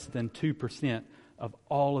less than 2% of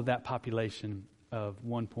all of that population of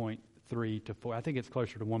 1.3 to 4. I think it's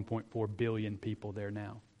closer to 1.4 billion people there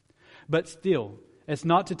now. But still, it's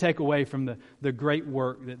not to take away from the great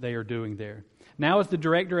work that they are doing there. Now, as the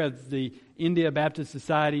director of the India Baptist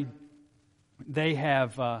Society, they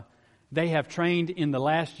have trained in the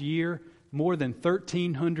last year more than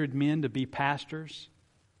 1,300 men to be pastors.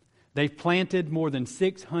 They've planted more than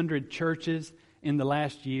 600 churches in the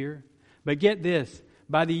last year. But get this,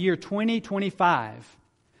 by the year 2025,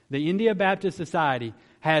 the India Baptist Society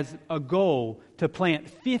has a goal to plant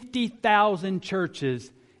 50,000 churches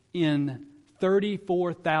in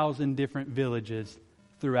 34,000 different villages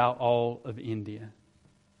throughout all of India.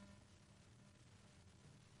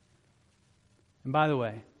 And by the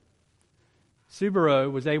way,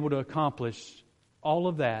 Subaru was able to accomplish all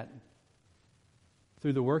of that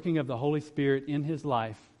through the working of the Holy Spirit in his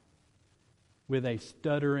life with a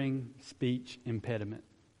stuttering speech impediment.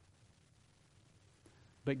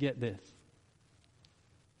 But get this.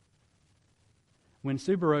 When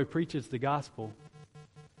Subaru preaches the gospel,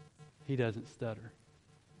 he doesn't stutter.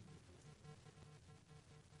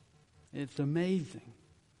 It's amazing.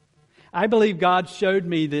 I believe God showed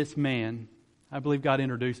me this man. I believe God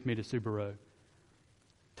introduced me to Subaru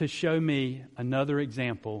to show me another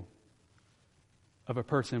example of a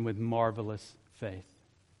person with marvelous faith.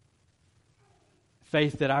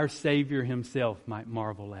 Faith that our Savior himself might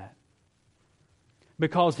marvel at.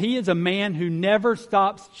 Because he is a man who never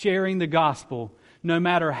stops sharing the gospel, no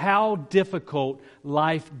matter how difficult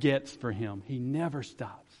life gets for him. He never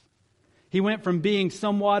stops. He went from being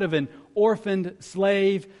somewhat of an orphaned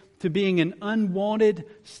slave to being an unwanted,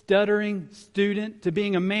 stuttering student, to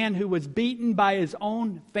being a man who was beaten by his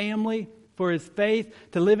own family for his faith,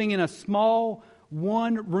 to living in a small,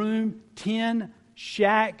 one-room, tin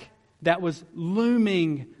shack that was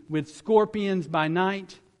looming with scorpions by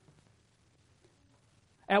night?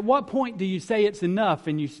 At what point do you say it's enough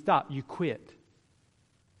and you stop, you quit?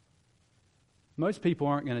 Most people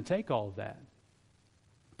aren't going to take all of that.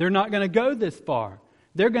 They're not going to go this far.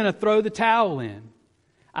 They're going to throw the towel in.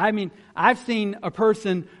 I mean, I've seen a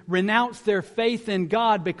person renounce their faith in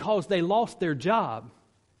God because they lost their job.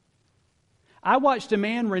 I watched a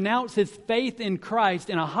man renounce his faith in Christ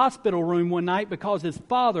in a hospital room one night because his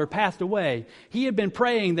father passed away. He had been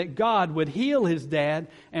praying that God would heal his dad,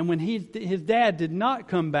 and when his dad did not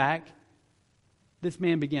come back, this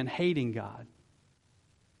man began hating God.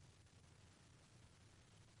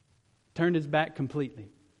 Turned his back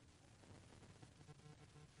completely.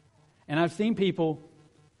 And I've seen people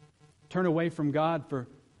turn away from God for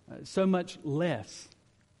so much less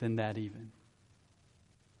than that even.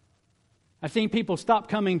 I've seen people stop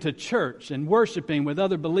coming to church and worshiping with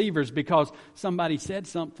other believers because somebody said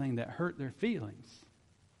something that hurt their feelings.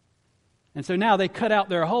 And so now they cut out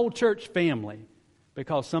their whole church family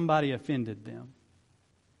because somebody offended them.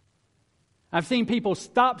 I've seen people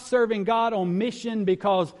stop serving God on mission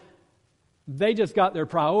because they just got their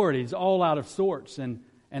priorities all out of sorts and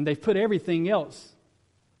they've put everything else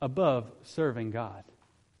above serving God.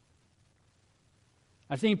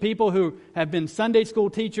 I've seen people who have been Sunday school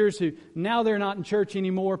teachers who now they're not in church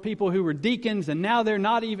anymore. People who were deacons and now they're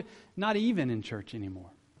not even in church anymore.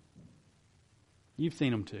 You've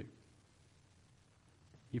seen them too.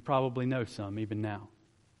 You probably know some even now.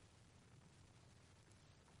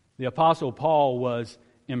 The Apostle Paul was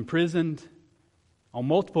imprisoned on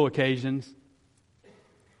multiple occasions.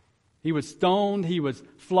 He was stoned, he was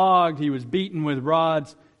flogged, he was beaten with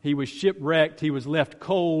rods, he was shipwrecked, he was left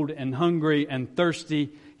cold and hungry and thirsty.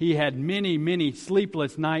 He had many, many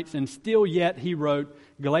sleepless nights, and still yet he wrote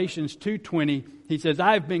Galatians 2:20. He says,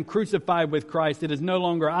 I have been crucified with Christ. It is no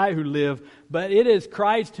longer I who live, but it is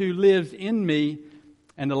Christ who lives in me,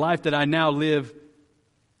 and the life that I now live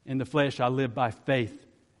in the flesh, I live by faith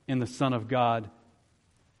in the Son of God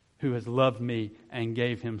who has loved me and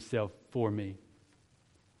gave himself for me.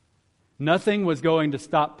 Nothing was going to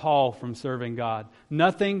stop Paul from serving God.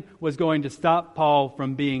 Nothing was going to stop Paul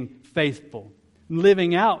from being faithful,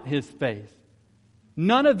 living out his faith.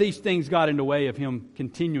 None of these things got in the way of him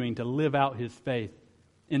continuing to live out his faith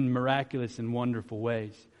in miraculous and wonderful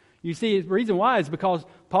ways. You see, the reason why is because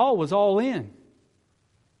Paul was all in.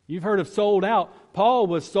 You've heard of sold out. Paul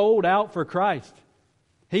was sold out for Christ.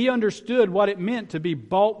 He understood what it meant to be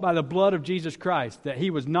bought by the blood of Jesus Christ, that he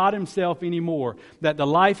was not himself anymore, that the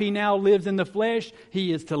life he now lives in the flesh,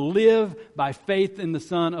 he is to live by faith in the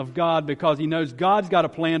Son of God because he knows God's got a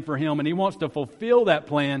plan for him and he wants to fulfill that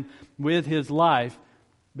plan with his life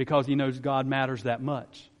because he knows God matters that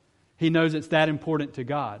much. He knows it's that important to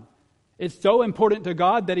God. It's so important to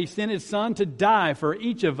God that he sent his Son to die for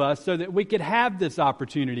each of us so that we could have this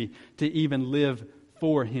opportunity to even live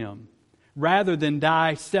for him, rather than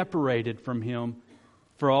die separated from him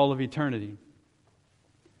for all of eternity.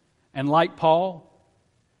 And like Paul,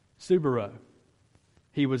 Subaru,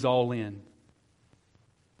 he was all in.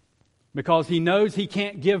 Because he knows he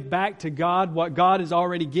can't give back to God what God has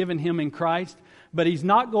already given him in Christ, but he's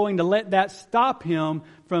not going to let that stop him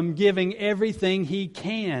from giving everything he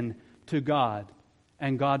can to God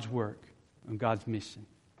and God's work and God's mission.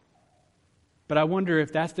 But I wonder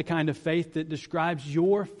if that's the kind of faith that describes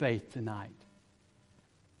your faith tonight.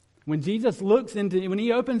 When Jesus when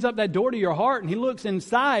he opens up that door to your heart and he looks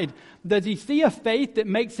inside, does he see a faith that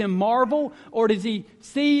makes him marvel? Or does he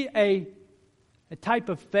see a type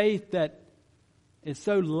of faith that is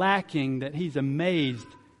so lacking that he's amazed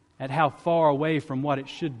at how far away from what it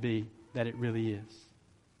should be that it really is?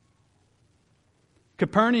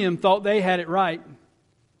 Capernaum thought they had it right,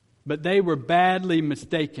 but they were badly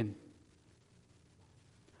mistaken.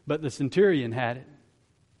 But the centurion had it.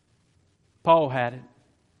 Paul had it.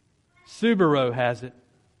 Subaru has it.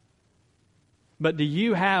 But do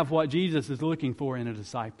you have what Jesus is looking for in a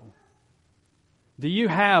disciple? Do you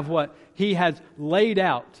have what he has laid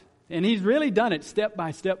out? And he's really done it step by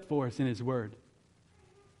step for us in his word.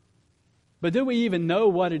 But do we even know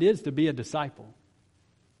what it is to be a disciple?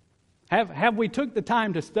 Have we took the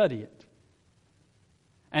time to study it?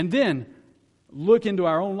 And then look into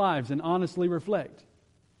our own lives and honestly reflect.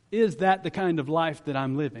 Is that the kind of life that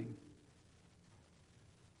I'm living?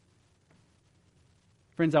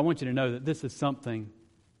 Friends, I want you to know that this is something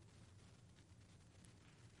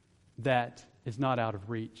that is not out of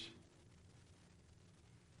reach.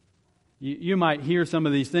 You might hear some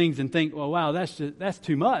of these things and think, well, wow, that's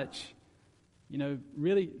too much. You know,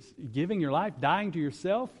 really giving your life, dying to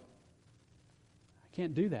yourself? I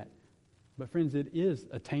can't do that. But friends, it is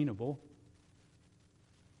attainable.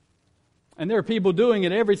 And there are people doing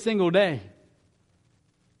it every single day.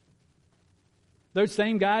 Those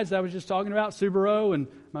same guys I was just talking about, Subaru and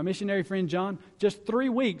my missionary friend John, just 3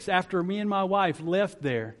 weeks after me and my wife left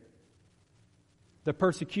there, the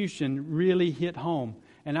persecution really hit home.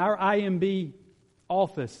 And our IMB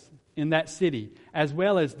office in that city, as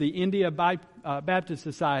well as the India Baptist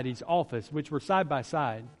Society's office, which were side by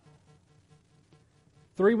side,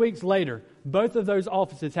 3 weeks later, both of those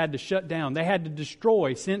offices had to shut down. They had to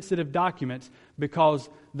destroy sensitive documents because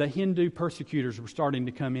the Hindu persecutors were starting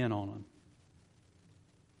to come in on them.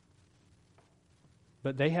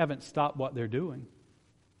 But they haven't stopped what they're doing.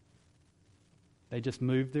 They just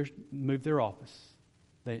moved their office.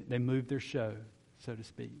 They moved their show, so to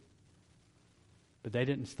speak. But they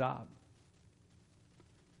didn't stop.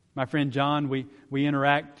 My friend John, we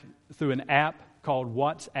interact through an app called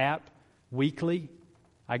WhatsApp weekly.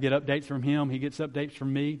 I get updates from him. He gets updates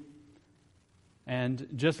from me. And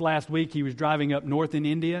just last week, he was driving up north in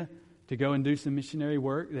India to go and do some missionary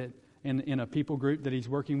work that in a people group that he's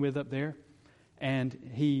working with up there.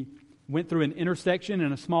 And he went through an intersection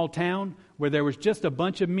in a small town where there was just a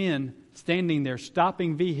bunch of men standing there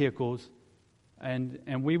stopping vehicles, and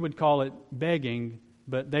we would call it begging,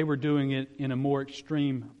 but they were doing it in a more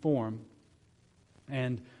extreme form.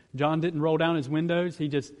 And John didn't roll down his windows. He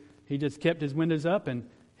just kept his windows up, and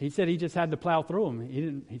he said he just had to plow through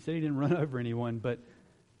them. He said he didn't run over anyone, but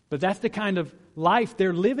that's the kind of life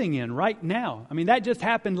they're living in right now. I mean, that just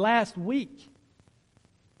happened last week.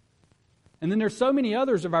 And then there's so many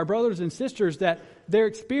others of our brothers and sisters that they're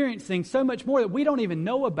experiencing so much more that we don't even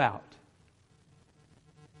know about.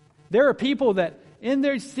 There are people that in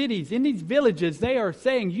their cities, in these villages, they are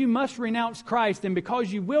saying, you must renounce Christ, and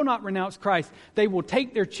because you will not renounce Christ, they will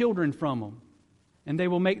take their children from them, and they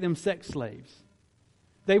will make them sex slaves.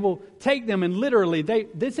 They will take them, and literally,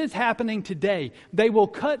 this is happening today. They will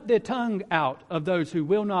cut the tongue out of those who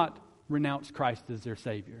will not renounce Christ as their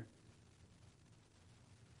Savior.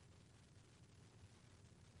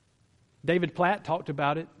 David Platt talked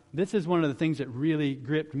about it. This is one of the things that really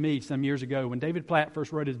gripped me some years ago when David Platt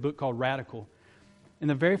first wrote his book called Radical. In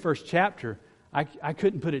the very first chapter, I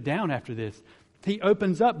couldn't put it down after this. He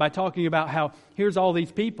opens up by talking about how here's all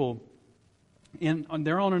these people,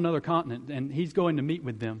 they're on another continent, and he's going to meet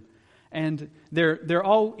with them. And they're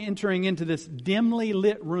all entering into this dimly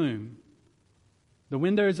lit room. The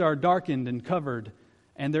windows are darkened and covered,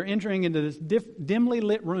 and they're entering into this dimly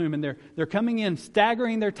lit room, and they're coming in,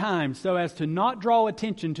 staggering their time so as to not draw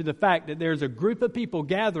attention to the fact that there's a group of people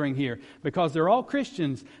gathering here because they're all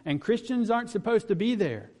Christians, and Christians aren't supposed to be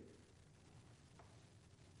there.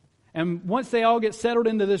 And once they all get settled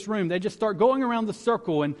into this room, they just start going around the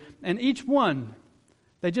circle, and each one,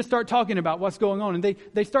 they just start talking about what's going on, and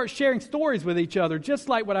they start sharing stories with each other, just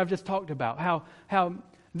like what I've just talked about, how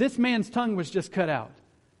this man's tongue was just cut out.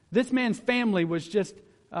 This man's family was just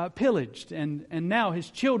pillaged, and now his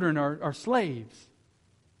children are slaves.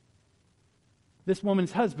 This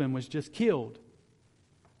woman's husband was just killed.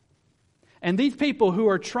 And these people who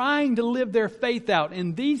are trying to live their faith out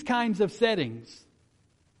in these kinds of settings,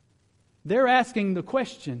 they're asking the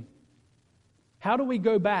question, how do we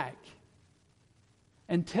go back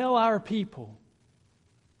and tell our people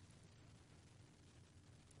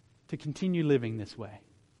to continue living this way?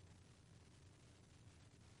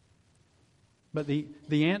 But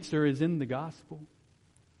the answer is in the gospel.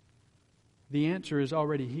 The answer is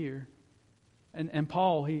already here. And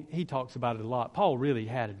Paul, he talks about it a lot. Paul really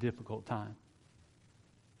had a difficult time.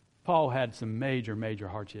 Paul had some major, major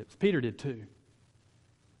hardships. Peter did too.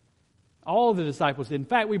 All the disciples did. In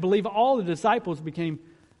fact, we believe all the disciples became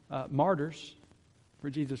martyrs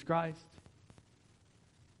for Jesus Christ.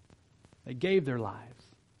 They gave their lives.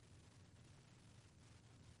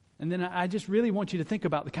 And then I just really want you to think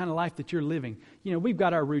about the kind of life that you're living. You know, we've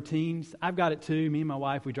got our routines. I've got it too. Me and my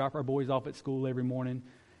wife, we drop our boys off at school every morning.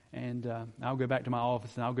 And I'll go back to my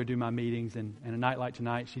office and I'll go do my meetings. And a night like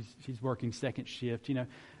tonight, she's working second shift. You know,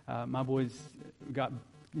 my boys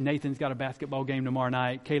Nathan's got a basketball game tomorrow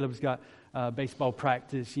night. Caleb's got baseball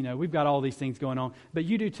practice. You know, we've got all these things going on. But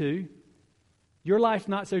you do too. Your life's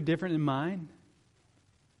not so different than mine.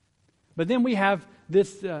 But then we have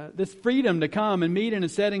this freedom to come and meet in a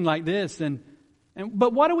setting like this.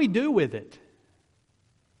 But what do we do with it?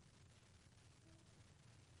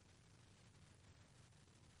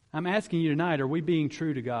 I'm asking you tonight, are we being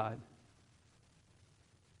true to God?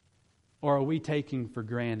 Or are we taking for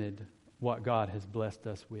granted what God has blessed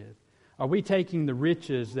us with? Are we taking the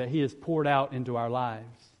riches that He has poured out into our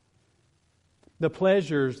lives? The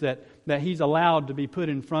pleasures that He's allowed to be put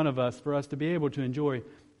in front of us for us to be able to enjoy?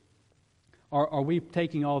 Are we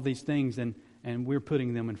taking all these things and we're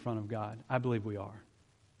putting them in front of God? I believe we are.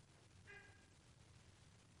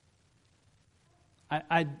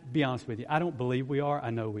 I'd be honest with you. I don't believe we are.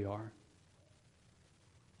 I know we are.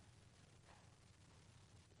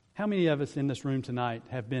 How many of us in this room tonight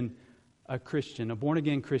have been a Christian, a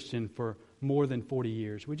born-again Christian, for more than 40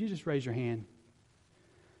 years? Would you just raise your hand?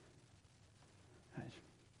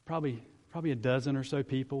 Probably a dozen or so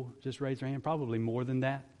people just raise their hand. Probably more than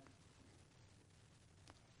that.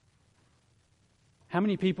 How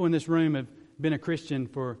many people in this room have been a Christian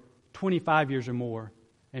for 25 years or more?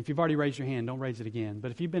 And if you've already raised your hand, don't raise it again.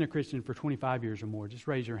 But if you've been a Christian for 25 years or more, just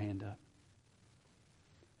raise your hand up.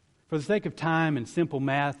 For the sake of time and simple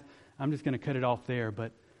math, I'm just going to cut it off there.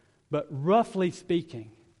 But roughly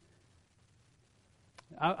speaking,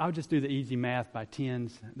 I'll just do the easy math by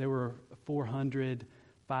tens. There were 400,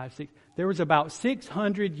 500, 600. There was about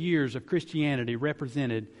 600 years of Christianity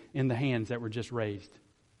represented in the hands that were just raised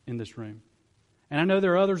in this room. And I know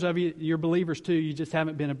there are others of you, you're believers too, you just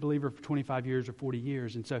haven't been a believer for 25 years or 40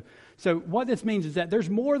 years. And so what this means is that there's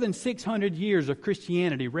more than 600 years of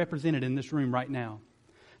Christianity represented in this room right now.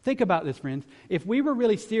 Think about this, friends. If we were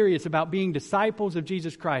really serious about being disciples of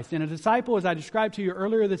Jesus Christ, and a disciple, as I described to you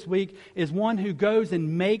earlier this week, is one who goes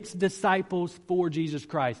and makes disciples for Jesus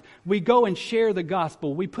Christ. We go and share the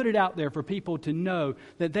gospel. We put it out there for people to know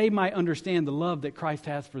that they might understand the love that Christ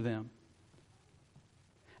has for them.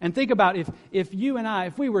 And think about if you and I,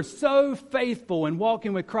 if we were so faithful in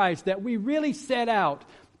walking with Christ that we really set out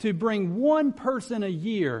to bring one person a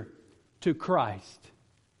year to Christ.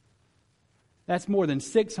 That's more than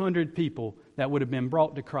 600 people that would have been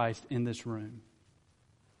brought to Christ in this room.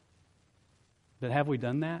 But have we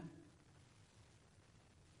done that?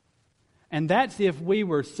 And that's if we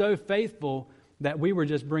were so faithful that we were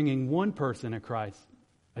just bringing one person to Christ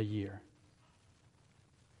a year.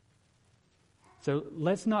 So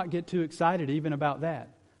let's not get too excited even about that.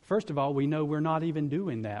 First of all, we know we're not even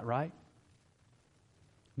doing that, right?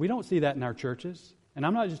 We don't see that in our churches. And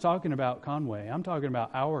I'm not just talking about Conway. I'm talking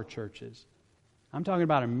about our churches. I'm talking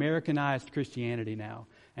about Americanized Christianity now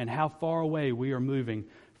and how far away we are moving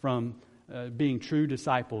from being true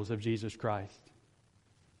disciples of Jesus Christ.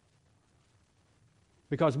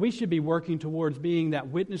 Because we should be working towards being that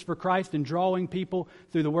witness for Christ and drawing people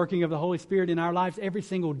through the working of the Holy Spirit in our lives every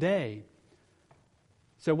single day.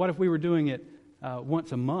 So what if we were doing it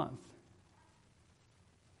once a month?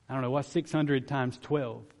 I don't know, what's 600 times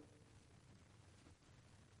 12?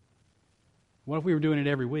 What if we were doing it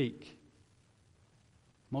every week?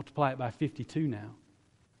 Multiply it by 52 now.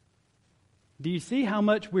 Do you see how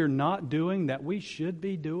much we're not doing that we should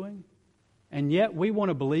be doing? And yet we want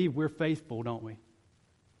to believe we're faithful, don't we?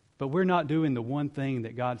 But we're not doing the one thing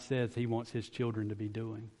that God says He wants His children to be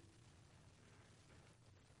doing.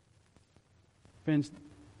 Friends,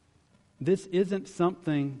 this isn't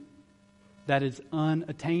something that is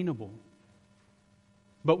unattainable.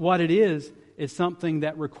 But what it is something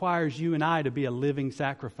that requires you and I to be a living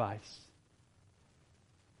sacrifice.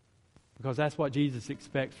 Because that's what Jesus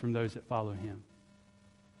expects from those that follow Him.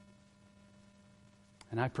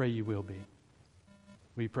 And I pray you will be.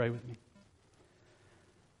 Will you pray with me?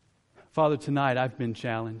 Father, tonight I've been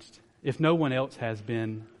challenged. If no one else has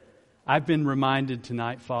been, I've been reminded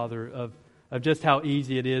tonight, Father, of just how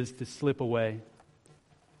easy it is to slip away,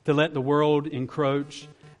 to let the world encroach,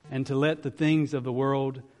 and to let the things of the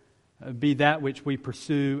world be that which we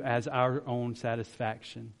pursue as our own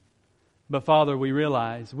satisfaction. But Father, we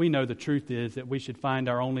know the truth is that we should find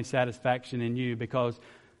our only satisfaction in You, because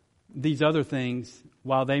these other things,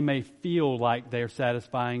 while they may feel like they're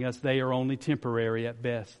satisfying us, they are only temporary at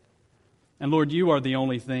best. And Lord, You are the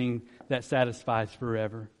only thing that satisfies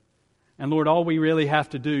forever. And Lord, all we really have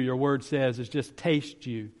to do, Your Word says, is just taste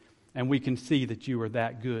You, and we can see that You are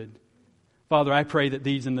that good. Father, I pray that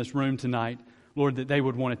these in this room tonight, Lord, that they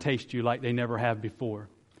would want to taste You like they never have before.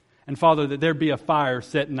 And Father, that there be a fire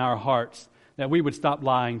set in our hearts, that we would stop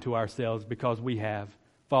lying to ourselves, because we have.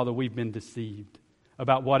 Father, we've been deceived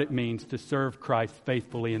about what it means to serve Christ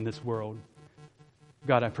faithfully in this world.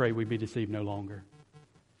 God, I pray we be deceived no longer.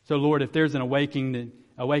 So Lord, if there's an awakening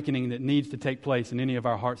that needs to take place in any of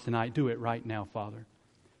our hearts tonight, do it right now, Father.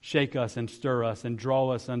 Shake us and stir us and draw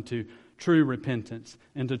us unto true repentance,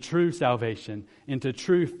 into true salvation, into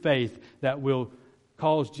true faith that will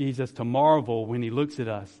cause Jesus to marvel when He looks at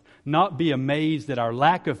us. Not be amazed at our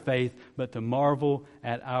lack of faith, but to marvel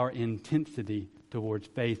at our intensity towards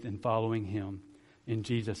faith and following Him. In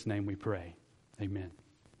Jesus' name we pray. Amen.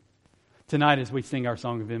 Tonight as we sing our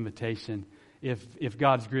song of invitation, if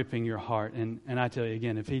God's gripping your heart, and I tell you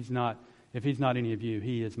again, if He's not any of you,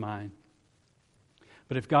 He is mine.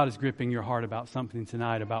 But if God is gripping your heart about something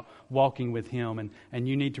tonight, about walking with Him, and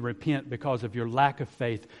you need to repent because of your lack of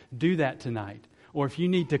faith, do that tonight. Or if you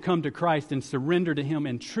need to come to Christ and surrender to Him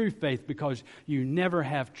in true faith because you never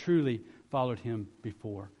have truly followed Him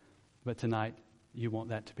before, but tonight you want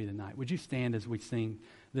that to be the night. Would you stand as we sing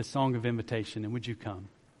this song of invitation, and would you come?